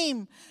Jesus'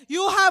 name.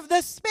 You have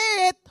the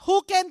Spirit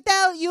who can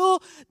tell you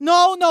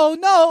no, no,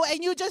 no,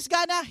 and you just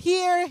gonna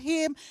hear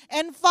Him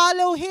and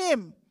follow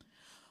Him.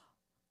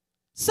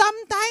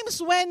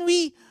 Sometimes when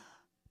we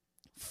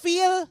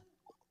feel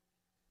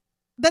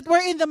that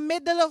we're in the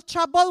middle of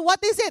trouble,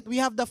 what is it? We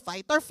have the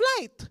fight or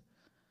flight.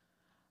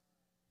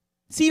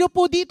 Sino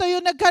po dito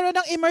yung nagkaroon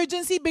ng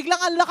emergency, biglang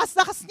ang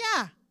lakas-lakas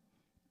niya?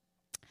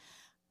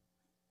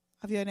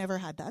 Have you ever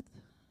had that?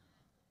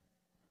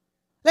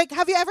 Like,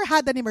 have you ever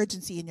had an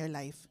emergency in your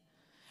life?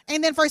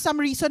 And then for some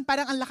reason,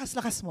 parang ang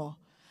lakas-lakas mo.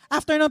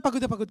 After nun,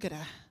 pagod na pagod ka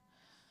na.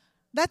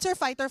 That's your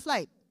fight or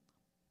flight.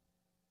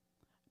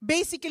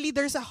 Basically,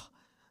 there's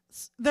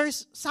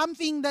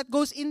something that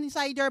goes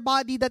inside your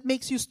body that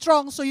makes you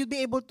strong so you'll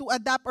be able to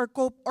adapt or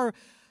cope or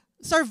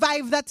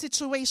survive that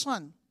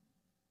situation.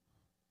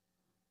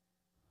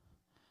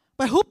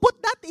 But who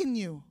put that in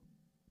you?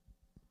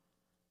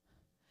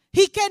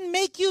 He can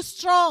make you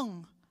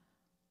strong.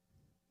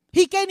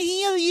 He can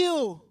heal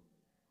you.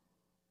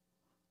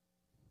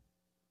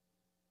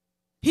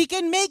 He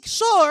can make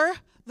sure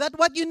that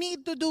what you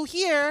need to do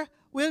here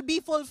will be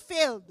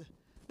fulfilled.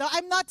 Now,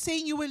 I'm not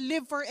saying you will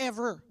live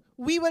forever.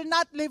 We will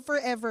not live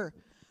forever.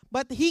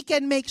 But He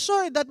can make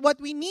sure that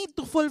what we need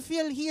to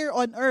fulfill here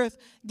on earth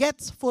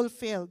gets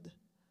fulfilled.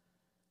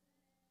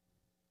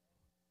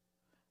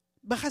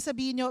 Baka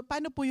sabihin nyo,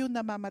 paano po yung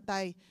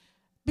namamatay?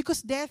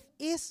 Because death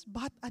is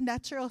but a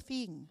natural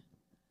thing.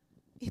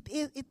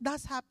 It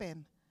does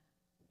happen.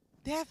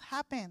 Death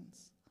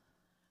happens.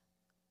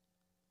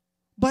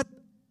 But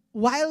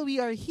while we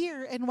are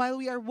here and while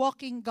we are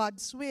walking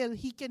God's will,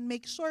 He can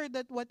make sure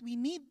that what we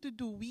need to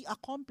do, we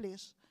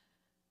accomplish.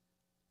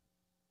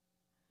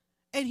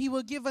 And He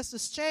will give us the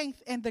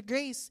strength and the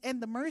grace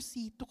and the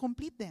mercy to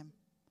complete them.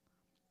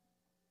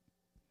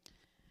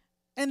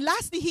 And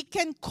lastly, He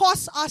can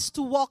cause us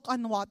to walk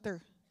on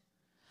water.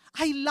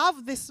 I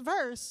love this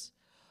verse.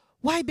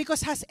 Why?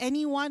 Because has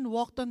anyone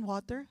walked on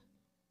water?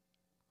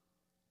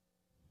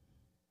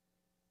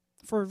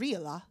 For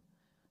real,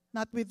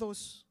 not with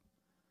those.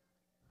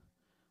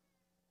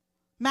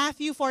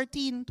 Matthew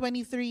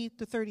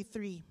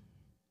 14:23-33.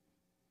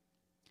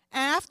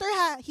 And after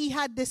He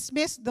had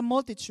dismissed the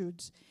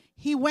multitudes,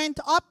 He went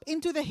up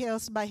into the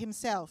hills by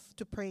Himself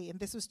to pray. And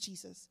this was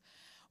Jesus.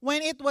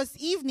 When it was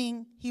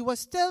evening, He was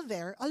still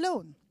there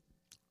alone.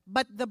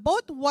 But the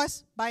boat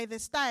was by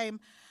this time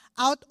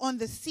out on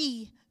the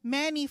sea,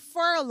 many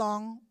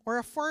furlong, or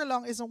a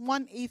furlong is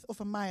 1/8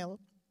 of a mile,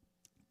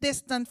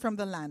 distant from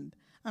the land.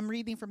 I'm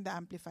reading from the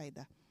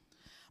Amplified.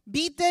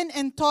 Beaten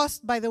and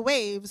tossed by the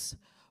waves,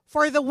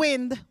 for the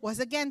wind was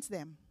against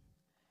them.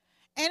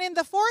 And in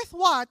the fourth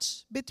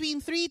watch,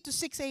 between 3 to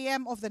 6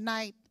 a.m. of the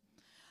night,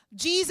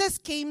 Jesus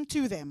came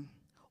to them,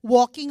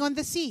 walking on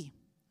the sea.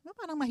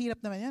 Parang mahirap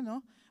naman yan,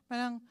 no?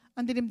 Parang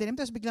ang dilim-dilim,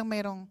 tapos biglang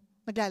mayroong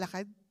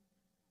naglalakad.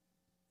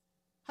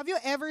 Have you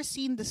ever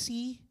seen the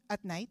sea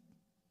at night?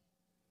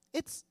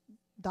 It's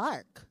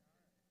dark,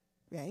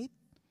 right?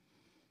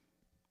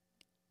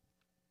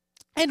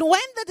 And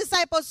when the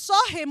disciples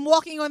saw him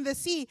walking on the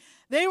sea,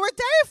 they were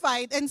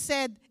terrified and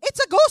said, "It's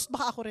a ghost."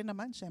 Baka ako rin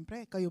naman,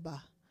 syempre. Kayo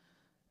ba?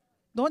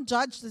 Don't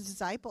judge the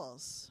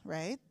disciples,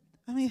 right?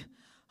 I mean,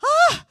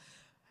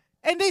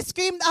 and they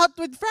screamed out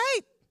with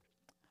fright.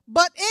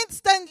 But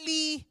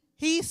instantly,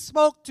 he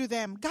spoke to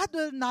them. God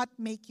will not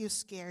make you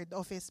scared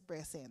of his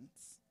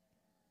presence.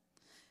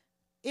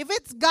 If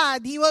it's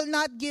God, he will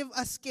not give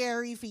a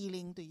scary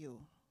feeling to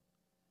you.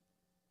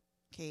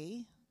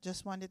 Okay?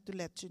 Just wanted to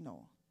let you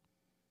know.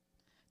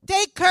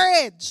 Take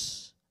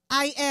courage.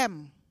 I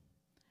am.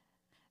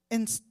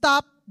 And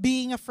stop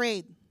being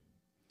afraid.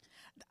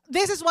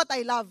 This is what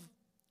I love.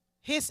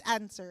 His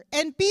answer.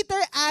 And Peter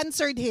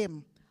answered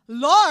him,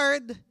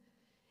 "Lord,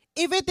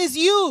 if it is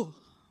you."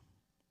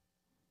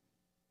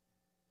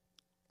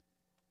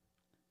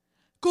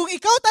 Kung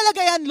ikaw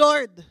talaga yan,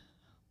 Lord.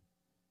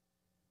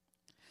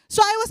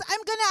 So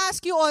I'm gonna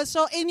ask you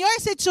also, in your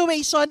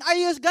situation, are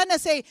you gonna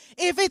say,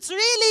 "If it's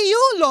really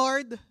you,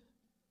 Lord"?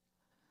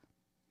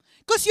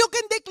 Because you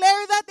can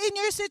declare that in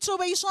your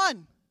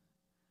situation.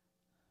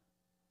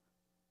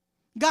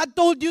 God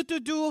told you to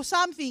do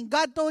something.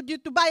 God told you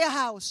to buy a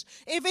house.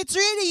 If it's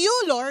really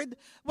you, Lord,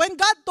 when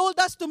God told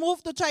us to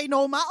move to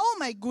Trinoma, oh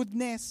my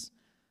goodness,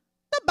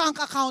 the bank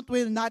account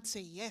will not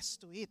say yes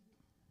to it.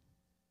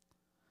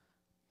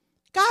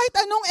 Kahit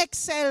anong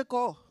Excel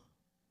ko.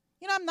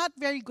 You know, I'm not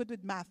very good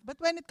with math, but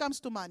when it comes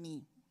to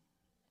money,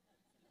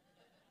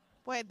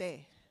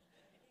 pwede.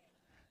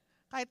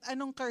 Kahit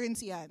anong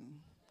currency yan.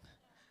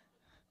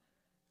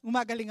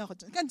 Umagaling ako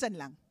dyan. Ganyan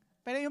lang.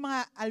 Pero yung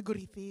mga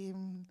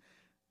algorithm,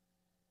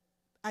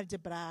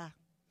 algebra,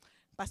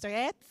 Pastor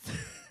Eds,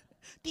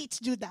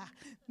 teach Judah,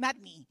 not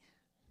me.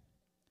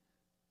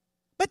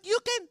 But you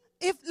can,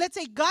 if let's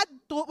say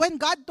when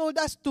God told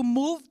us to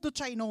move to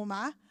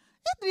Trinoma,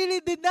 it really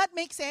did not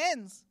make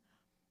sense.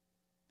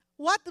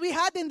 What we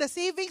had in the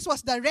savings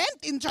was the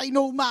rent in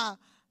Trinoma.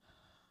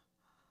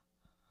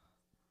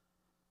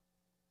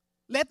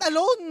 Let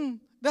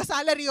alone the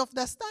salary of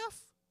the staff.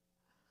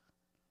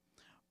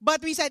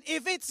 But we said,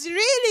 if it's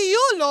really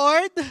you,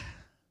 Lord.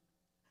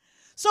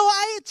 So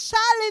I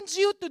challenge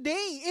you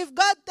today. If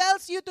God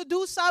tells you to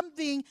do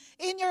something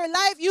in your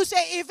life, you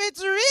say, if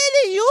it's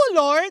really you,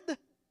 Lord.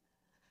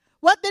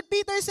 What did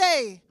Peter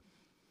say?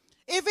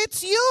 If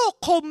it's you,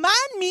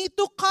 command me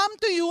to come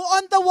to you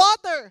on the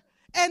water.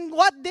 And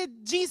what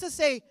did Jesus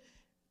say?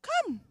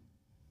 Come.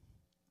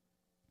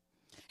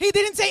 He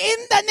didn't say,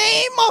 in the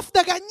name of the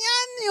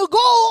ganyan, you go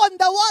on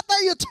the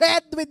water, you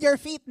tread with your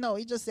feet. No,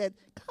 he just said,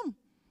 come.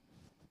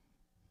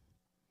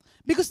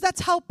 Because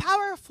that's how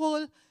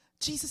powerful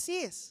Jesus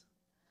is.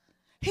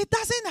 He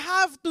doesn't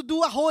have to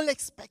do a whole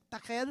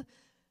spectacle.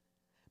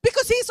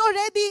 Because he's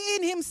already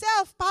in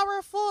himself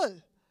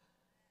powerful.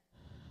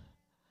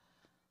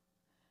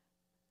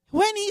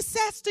 When he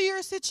says to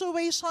your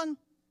situation,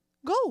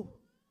 go,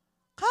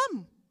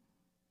 come,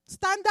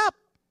 stand up,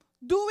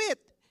 do it.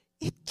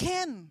 It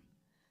can.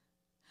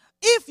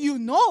 If you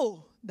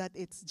know that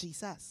it's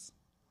Jesus.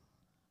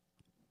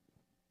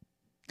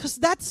 Because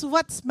that's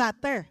what's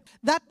matter.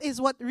 That is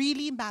what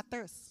really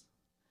matters.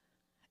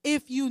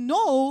 If you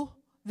know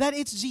that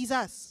it's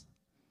Jesus.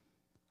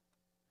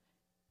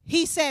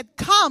 He said,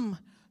 come.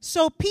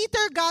 So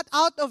Peter got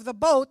out of the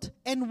boat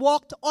and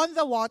walked on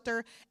the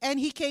water, and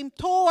he came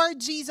toward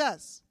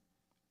Jesus.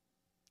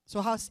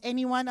 So has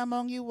anyone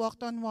among you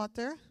walked on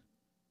water?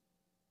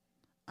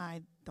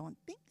 I don't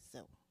think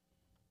so.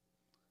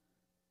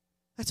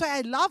 That's why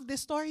I love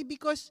this story,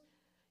 because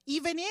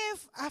even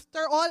if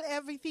after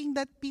everything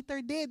that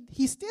Peter did,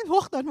 he still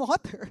walked on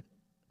water.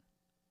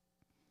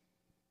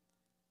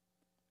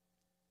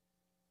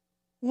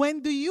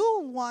 When do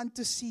you want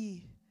to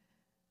see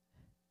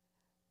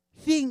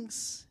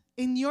things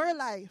in your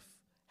life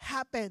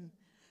happen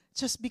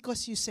just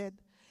because you said,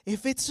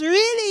 if it's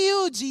really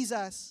you,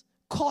 Jesus,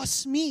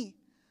 cause me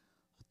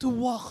to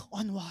walk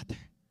on water?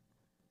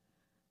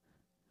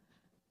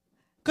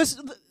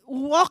 Because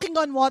walking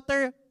on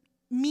water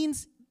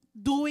means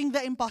doing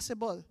the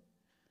impossible.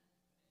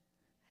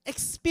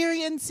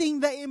 Experiencing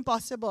the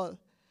impossible.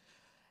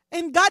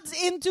 And God's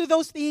into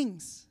those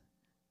things.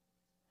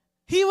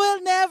 He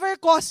will never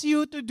cause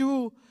you to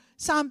do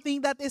something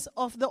that is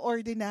of the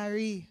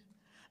ordinary.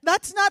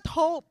 That's not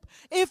hope.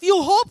 If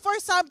you hope for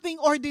something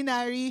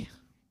ordinary,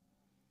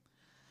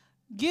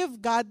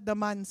 give God the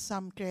man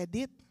some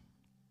credit.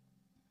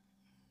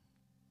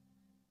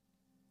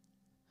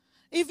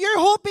 If you're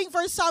hoping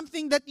for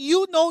something that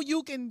you know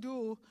you can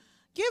do,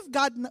 give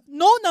God,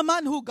 know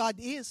naman who God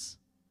is.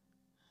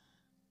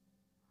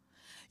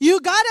 You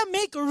gotta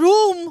make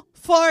room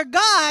for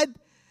God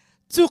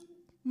to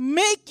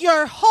make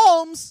your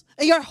hopes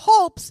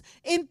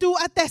into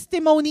a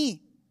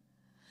testimony.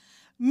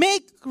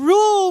 Make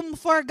room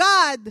for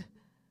God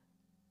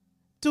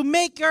to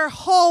make your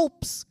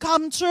hopes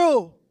come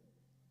true.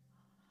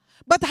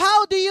 But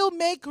how do you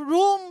make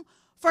room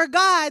for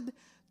God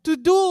to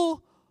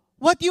do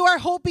what you are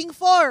hoping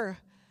for?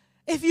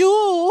 If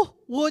you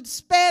would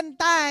spend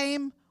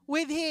time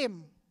with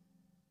Him.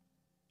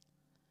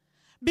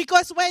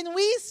 Because when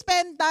we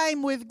spend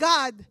time with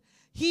God,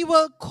 He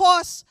will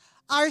cause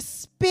our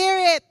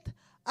spirit,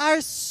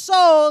 our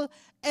soul,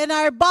 and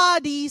our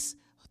bodies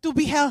to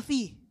be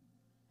healthy.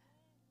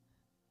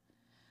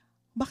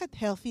 Bakit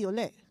healthy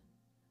ulit?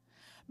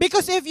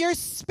 Because if your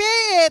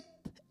spirit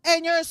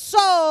and your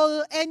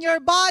soul and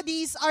your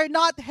bodies are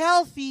not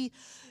healthy,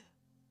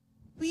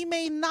 we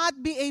may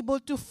not be able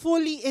to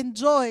fully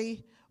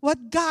enjoy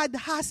what God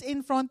has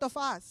in front of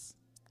us.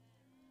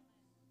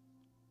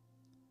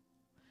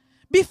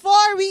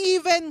 Before we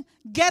even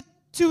get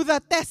to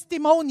the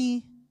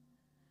testimony,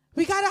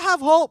 we gotta have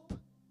hope.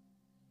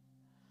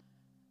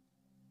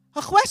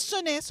 A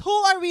question is, who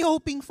are we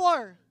hoping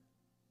for?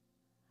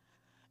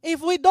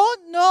 If we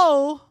don't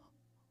know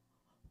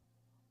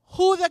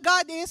who the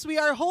God is we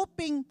are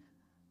hoping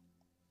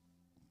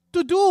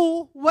to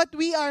do what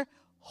we are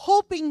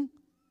hoping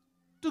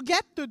to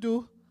get to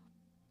do,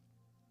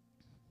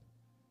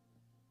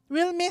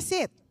 we'll miss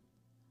it.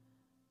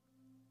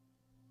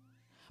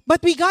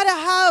 But we gotta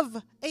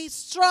have a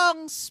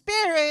strong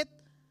spirit,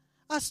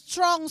 a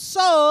strong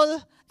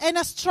soul, and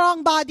a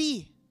strong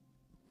body.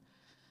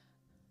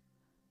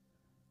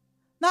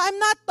 Now, I'm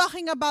not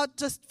talking about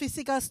just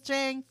physical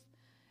strength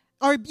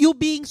or you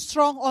being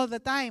strong all the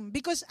time.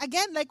 Because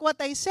again, like what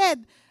I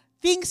said,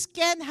 things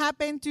can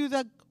happen to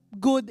the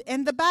good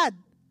and the bad.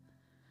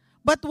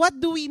 But what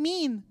do we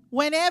mean?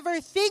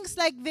 Whenever things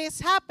like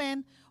this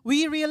happen,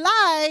 we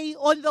rely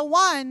on the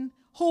one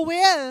who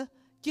will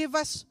give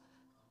us,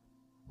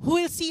 who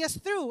will see us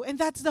through, and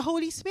that's the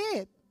Holy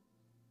Spirit.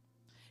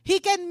 He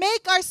can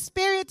make our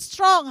spirit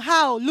strong.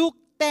 How? Luke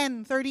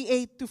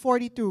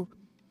 10:38-42.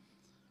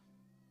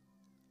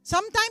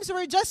 Sometimes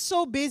we're just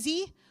so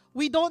busy,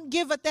 we don't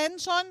give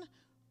attention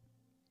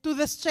to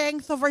the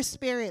strength of our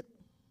spirit.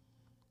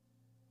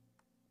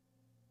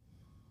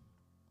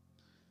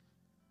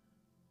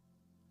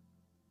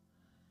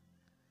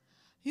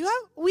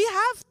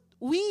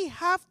 We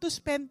have to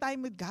spend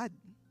time with God.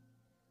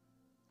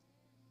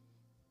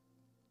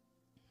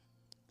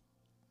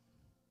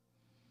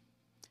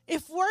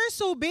 If we're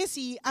so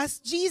busy, as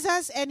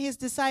Jesus and His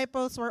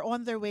disciples were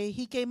on their way,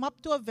 He came up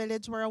to a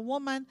village where a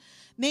woman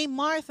named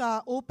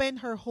Martha opened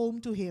her home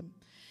to Him.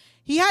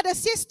 He had a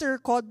sister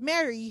called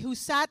Mary who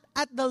sat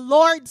at the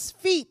Lord's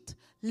feet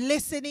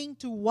listening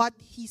to what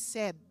He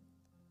said.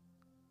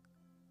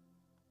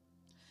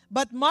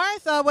 But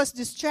Martha was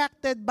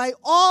distracted by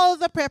all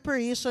the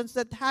preparations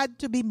that had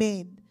to be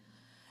made.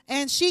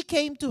 And she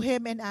came to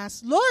Him and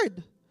asked,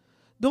 "Lord,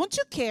 don't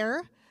you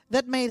care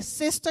that my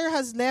sister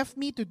has left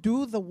me to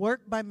do the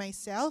work by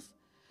myself?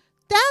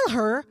 Tell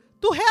her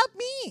to help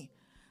me."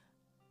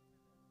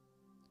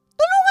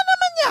 Tulungan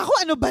naman niya ako.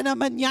 Ano ba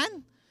naman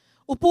yan?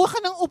 Upo ka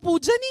ng upo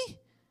dyan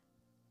eh.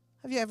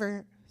 Have you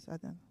ever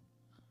said that?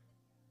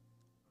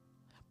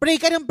 Pray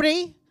ka ng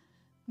pray.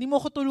 Hindi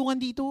mo ko tulungan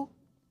dito.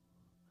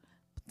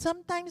 But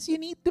sometimes you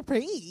need to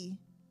pray.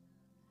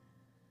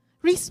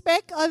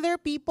 Respect other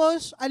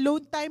people's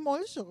alone time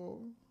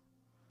also.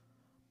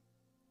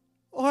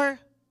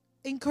 Or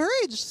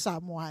encourage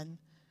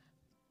someone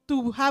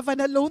to have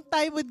an alone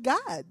time with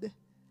God.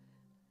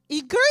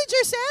 Encourage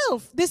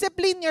yourself.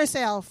 Discipline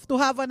yourself to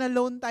have an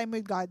alone time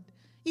with God.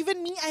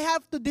 Even me, I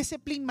have to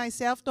discipline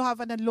myself to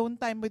have an alone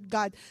time with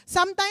God.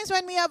 Sometimes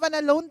when we have an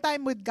alone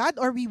time with God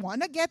or we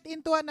want to get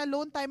into an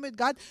alone time with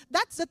God,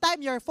 that's the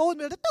time your phone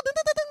will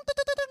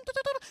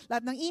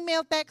lahat ng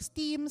email, text,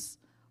 Teams,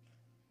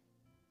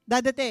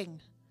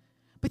 dadating.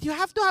 But you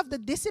have to have the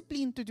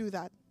discipline to do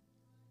that.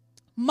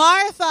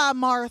 "Martha,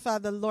 Martha,"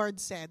 the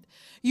Lord said,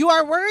 "you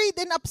are worried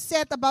and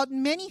upset about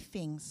many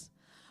things,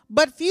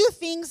 but few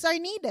things are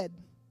needed.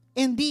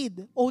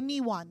 Indeed, only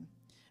one.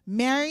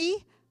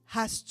 Mary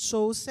has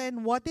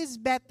chosen what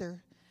is better,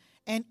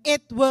 and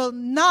it will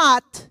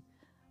not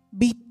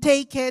be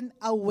taken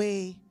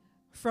away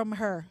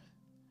from her."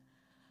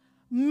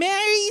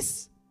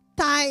 Mary's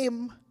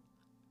time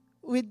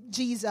with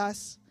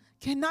Jesus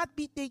cannot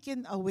be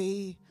taken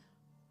away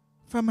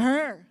from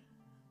her.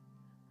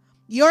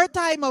 Your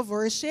time of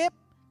worship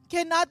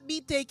cannot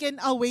be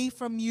taken away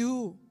from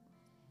you.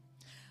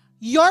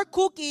 Your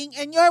cooking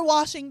and your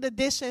washing the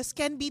dishes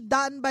can be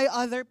done by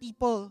other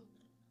people.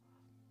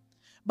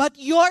 But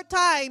your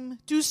time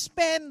to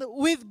spend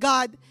with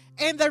God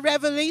and the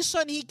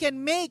revelation He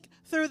can make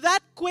through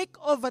that quick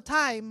of a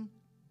time,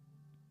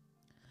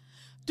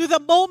 to the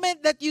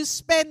moment that you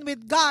spend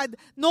with God,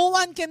 no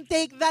one can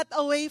take that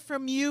away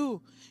from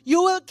you.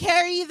 You will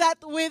carry that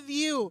with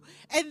you.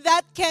 And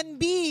that can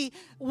be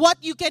what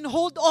you can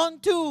hold on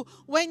to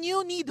when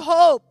you need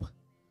hope.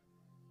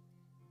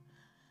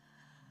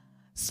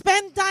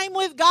 Spend time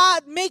with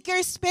God. Make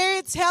your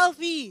spirits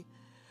healthy.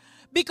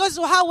 Because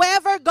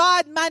however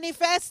God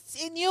manifests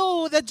in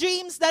you, the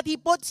dreams that He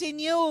puts in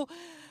you,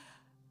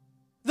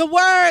 the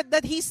word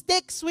that He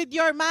sticks with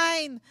your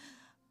mind,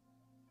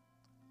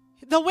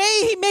 the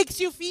way He makes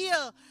you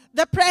feel,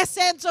 the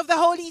presence of the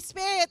Holy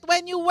Spirit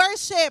when you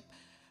worship,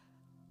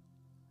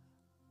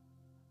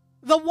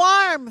 the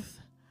warmth,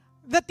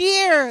 the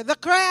tear, the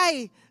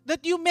cry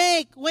that you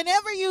make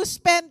whenever you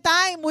spend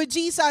time with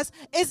Jesus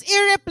is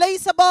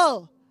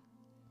irreplaceable.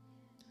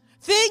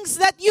 Things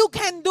that you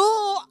can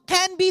do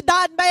can be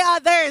done by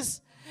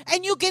others,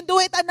 and you can do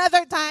it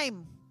another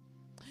time.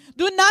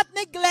 Do not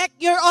neglect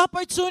your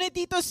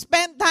opportunity to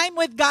spend time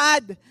with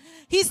God.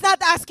 He's not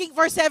asking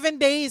for 7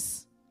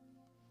 days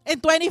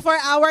and 24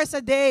 hours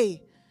a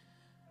day.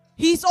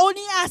 He's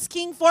only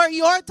asking for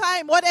your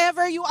time,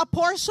 whatever you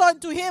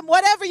apportion to Him,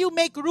 whatever you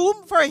make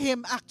room for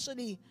Him,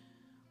 actually.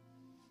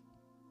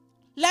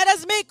 Let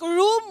us make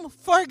room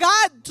for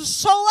God to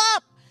show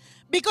up.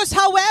 Because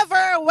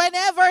however,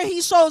 whenever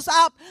He shows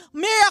up,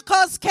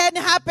 miracles can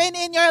happen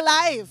in your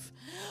life.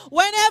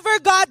 Whenever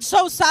God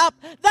shows up,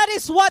 that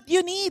is what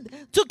you need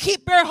to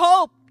keep your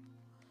hope.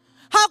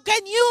 How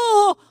can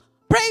you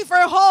pray for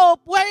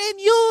hope wherein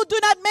you do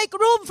not make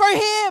room for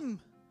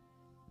Him?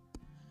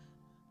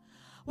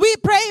 We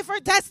pray for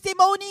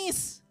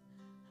testimonies.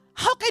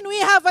 How can we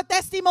have a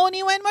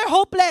testimony when we're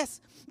hopeless?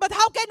 But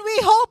how can we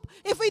hope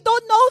if we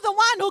don't know the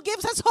one who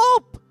gives us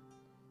hope?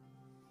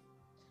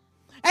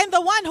 And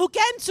the one who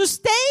can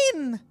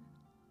sustain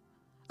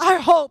our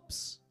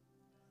hopes.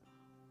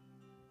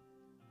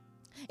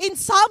 In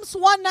Psalms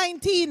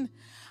 119,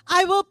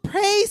 I will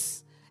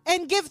praise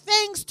and give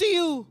thanks to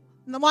you.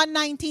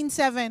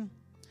 119:7.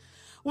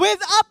 With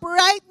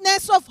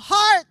uprightness of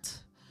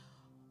heart,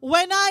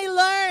 when I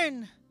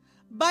learn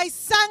by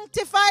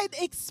sanctified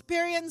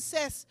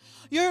experiences,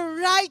 your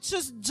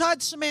righteous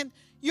judgment,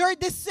 your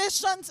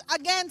decisions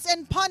against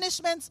and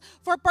punishments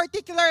for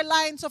particular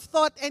lines of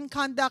thought and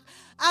conduct.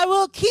 I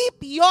will keep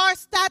your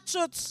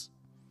statutes.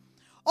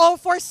 O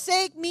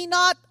forsake me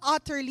not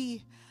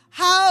utterly.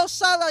 How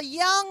shall a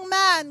young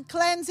man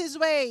cleanse his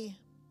way?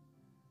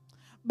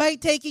 By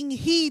taking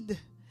heed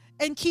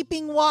and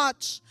keeping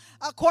watch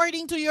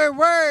according to your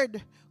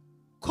word,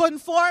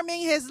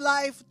 conforming his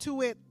life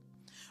to it.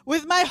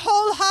 With my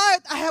whole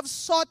heart I have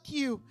sought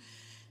you,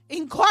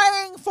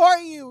 inquiring for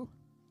you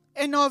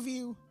and of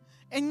you,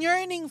 and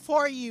yearning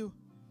for you.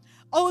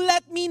 Oh,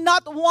 let me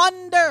not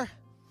wander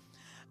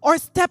or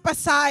step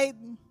aside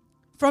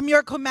from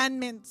your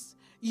commandments.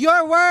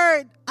 Your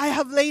word I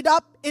have laid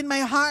up in my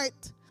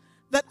heart,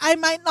 that I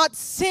might not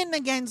sin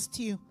against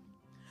you.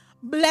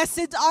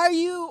 Blessed are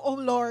you, O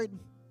Lord.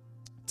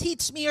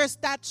 Teach me your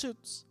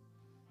statutes.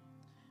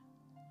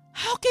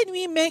 How can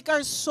we make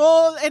our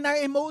soul and our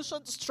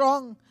emotions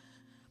strong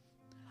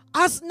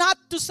as not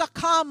to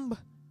succumb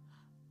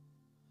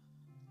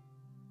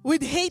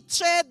with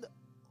hatred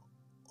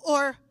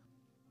or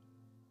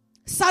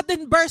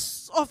sudden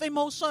bursts of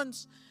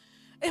emotions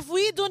if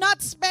we do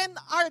not spend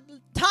our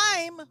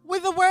time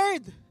with the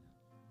Word?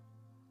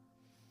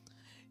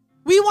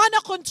 We want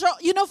to control.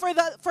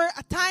 For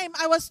a time,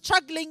 I was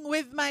struggling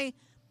with my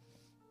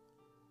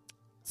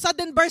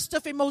sudden burst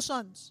of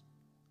emotions.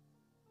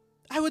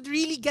 I would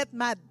really get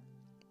mad.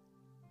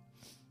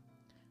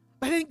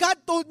 But then God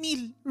told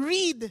me,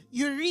 read,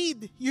 you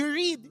read, you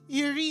read,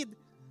 you read.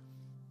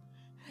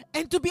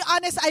 And to be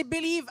honest, I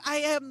believe I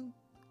am,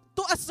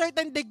 to a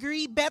certain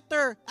degree,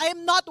 better. I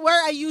am not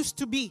where I used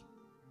to be.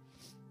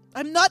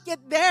 I'm not yet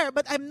there,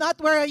 but I'm not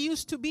where I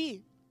used to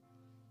be.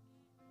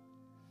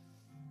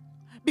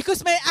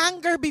 Because my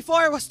anger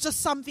before was just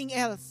something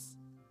else.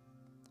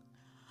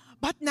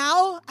 But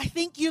now, I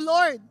thank you,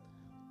 Lord.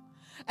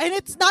 And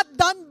it's not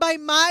done by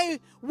my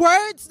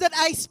words that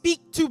I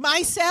speak to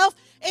myself.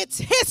 It's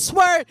His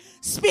word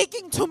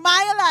speaking to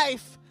my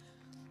life.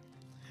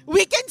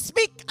 We can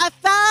speak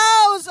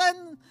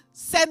 1,000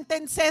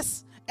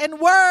 sentences and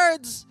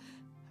words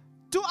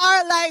to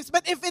our lives,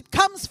 but if it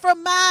comes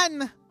from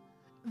man,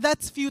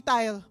 that's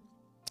futile.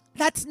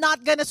 That's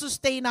not gonna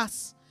sustain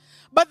us.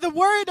 But the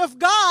Word of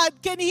God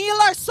can heal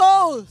our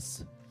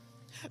souls.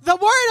 The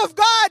Word of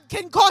God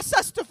can cause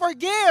us to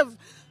forgive.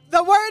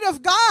 The Word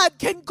of God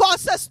can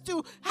cause us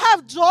to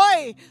have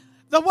joy.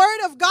 The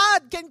Word of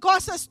God can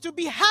cause us to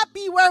be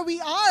happy where we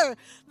are.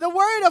 The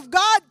Word of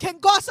God can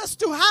cause us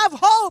to have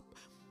hope.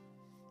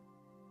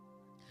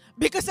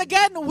 Because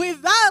again,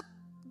 without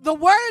the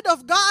Word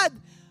of God,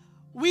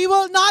 we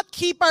will not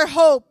keep our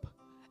hope.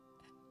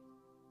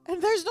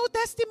 And there's no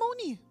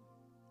testimony.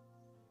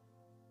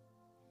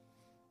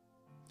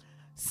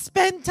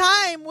 Spend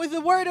time with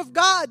the Word of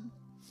God.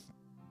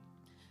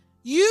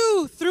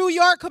 You, through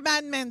your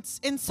commandments,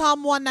 in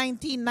Psalm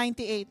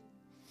 119:98.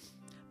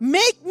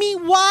 Make me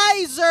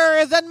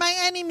wiser than my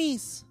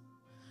enemies,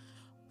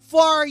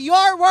 for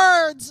your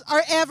words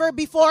are ever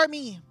before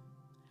me.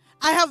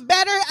 I have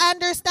better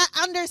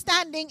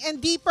understanding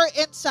and deeper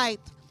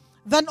insight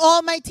than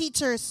all my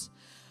teachers,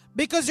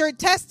 because your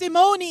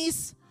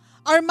testimonies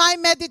are my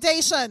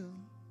meditation.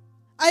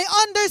 I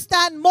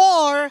understand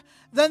more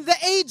than the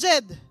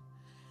aged,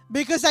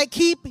 because I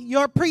keep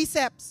your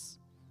precepts.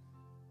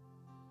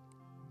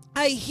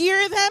 I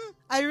hear them,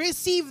 I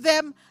receive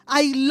them,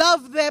 I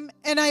love them,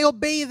 and I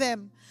obey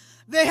them.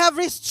 They have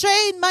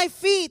restrained my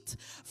feet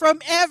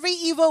from every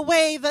evil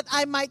way, that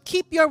I might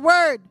keep your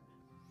word.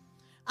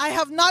 I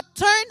have not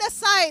turned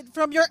aside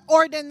from your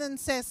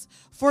ordinances,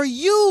 for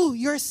you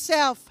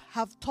yourself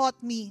have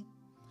taught me.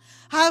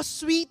 How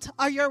sweet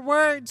are your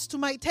words to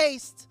my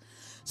taste,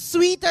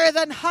 sweeter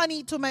than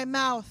honey to my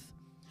mouth.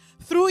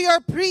 Through your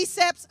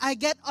precepts I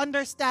get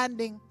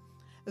understanding.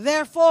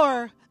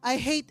 Therefore, I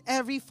hate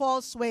every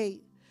false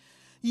way.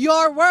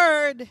 Your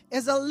word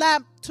is a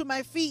lamp to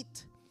my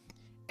feet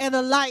and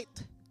a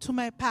light to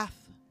my path.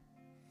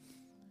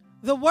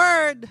 The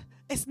word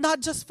is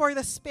not just for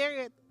the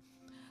spirit.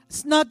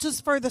 It's not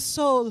just for the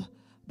soul,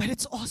 but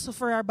it's also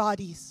for our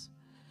bodies.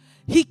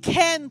 He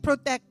can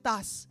protect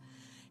us.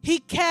 He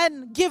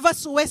can give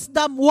us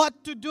wisdom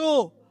what to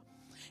do.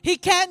 He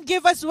can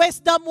give us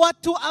wisdom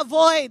what to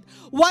avoid,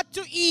 what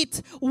to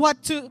eat,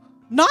 what to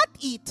not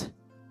eat,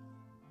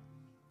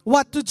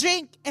 what to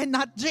drink and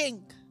not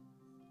drink,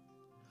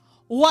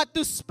 what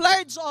to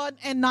splurge on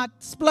and not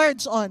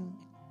splurge on.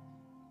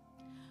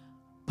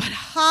 But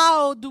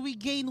how do we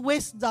gain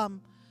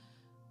wisdom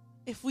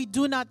if we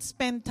do not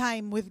spend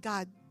time with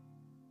God?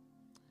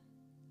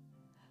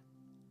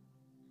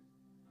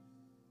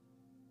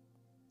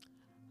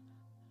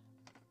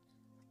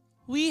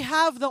 We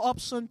have the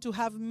option to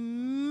have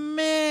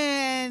many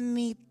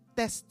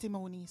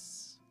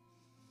testimonies.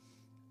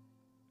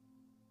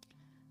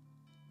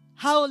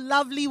 How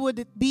lovely would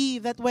it be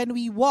that when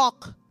we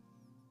walk,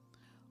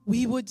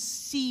 we would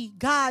see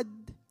God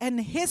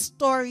and His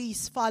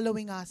stories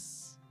following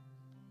us.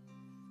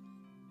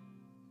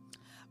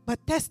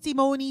 But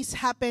testimonies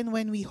happen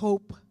when we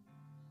hope.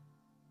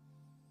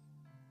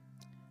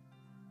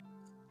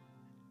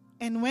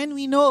 And when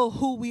we know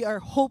who we are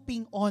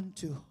hoping on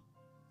to.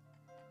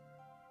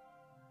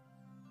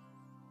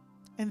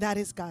 And that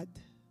is God.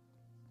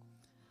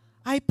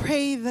 I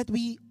pray that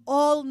we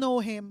all know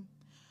Him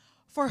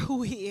for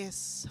who He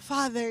is.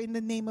 Father, in the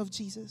name of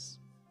Jesus.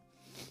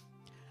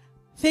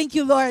 Thank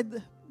you,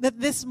 Lord, that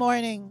this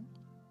morning,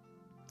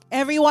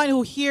 everyone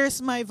who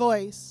hears my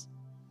voice,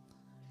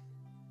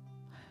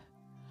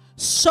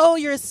 show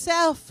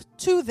yourself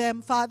to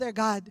them, Father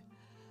God,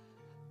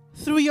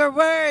 through your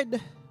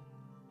word,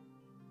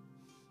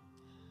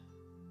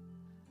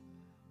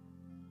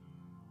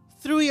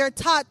 through your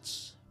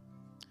touch,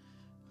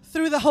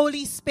 through the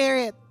Holy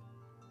Spirit.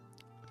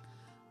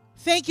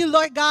 Thank you,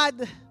 Lord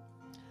God,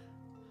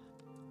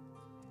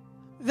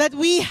 that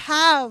we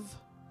have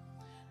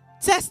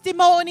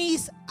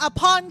testimonies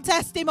upon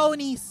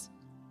testimonies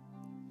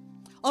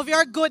of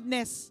your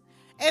goodness,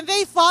 and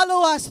they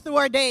follow us through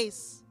our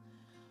days.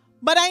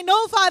 But I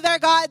know, Father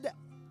God,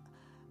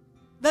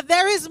 that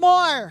there is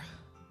more.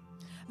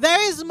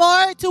 There is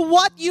more to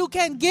what you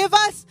can give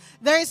us.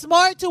 There is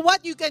more to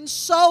what you can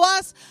show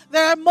us.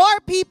 There are more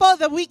people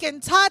that we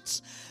can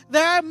touch.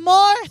 There are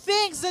more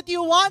things that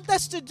you want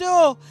us to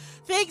do.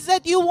 Things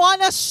that you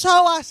want to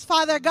show us,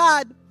 Father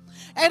God.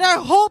 And our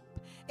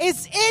hope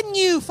is in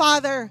you,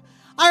 Father.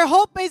 Our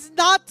hope is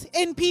not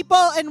in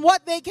people and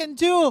what they can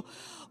do,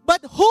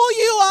 but who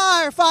you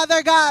are,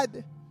 Father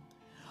God.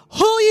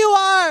 Who you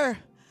are.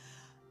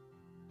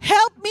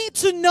 Help me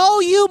to know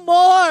you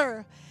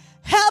more.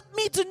 Help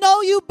me to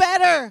know you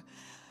better.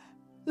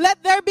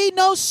 Let there be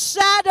no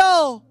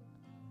shadow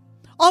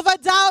of a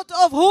doubt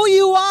of who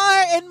you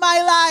are in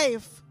my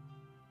life.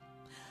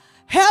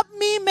 Help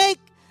me make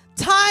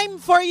time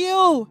for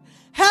you.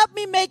 Help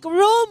me make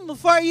room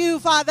for you,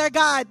 Father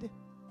God.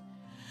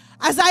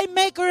 As I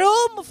make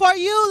room for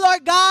you,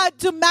 Lord God,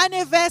 to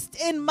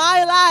manifest in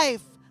my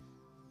life,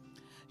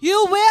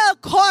 you will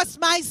cause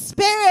my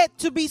spirit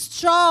to be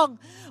strong,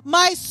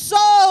 my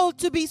soul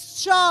to be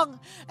strong,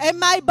 and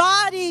my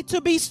body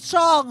to be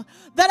strong,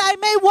 that I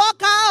may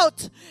walk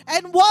out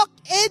and walk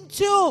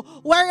into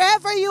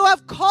wherever you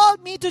have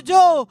called me to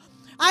do.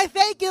 I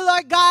thank you,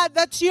 Lord God,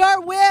 that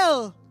your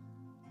will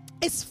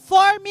is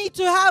for me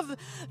to have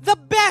the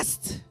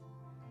best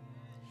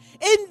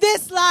in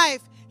this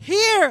life,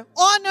 here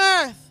on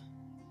earth.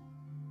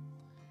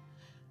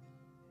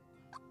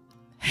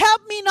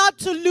 Help me not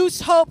to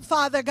lose hope,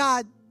 Father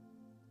God.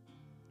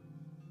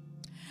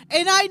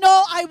 And I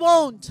know I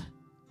won't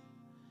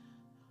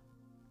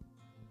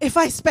if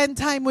I spend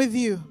time with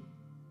you.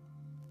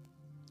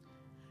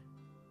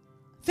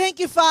 Thank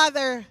you,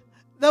 Father,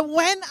 that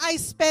when I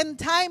spend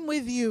time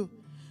with you,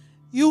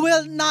 you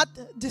will not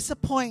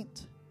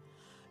disappoint.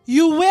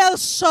 You will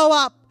show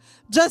up.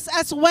 Just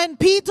as when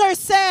Peter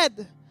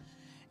said,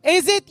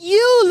 "Is it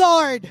you,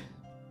 Lord?"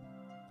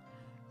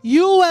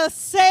 You will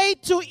say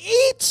to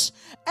each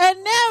and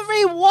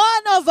every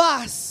one of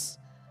us,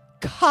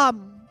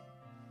 "Come.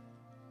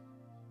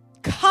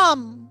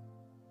 Come.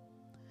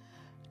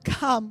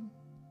 Come."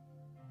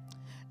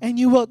 and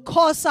you will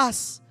cause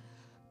us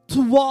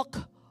to walk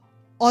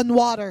on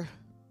water.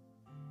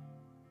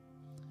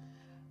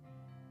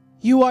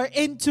 You are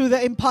into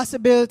the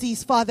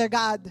impossibilities, Father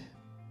God.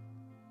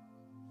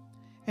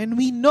 And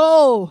we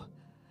know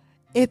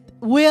it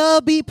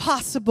will be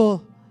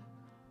possible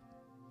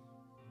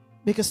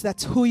because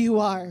that's who you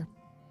are.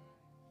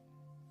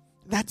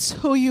 That's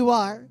who you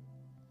are.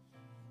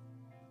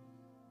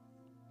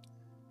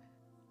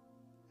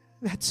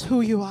 That's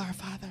who you are,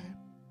 Father.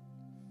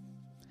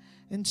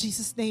 In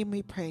Jesus' name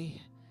we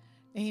pray.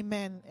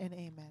 Amen and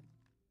amen.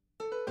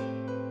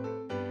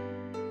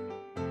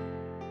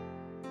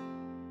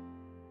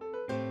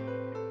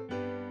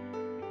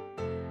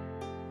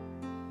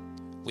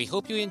 We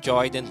hope you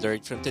enjoyed and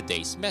learned from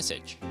today's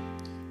message.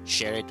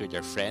 Share it with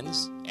your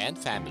friends and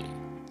family.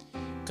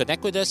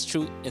 Connect with us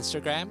through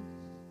Instagram,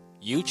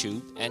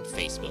 YouTube, and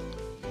Facebook.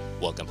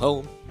 Welcome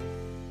home.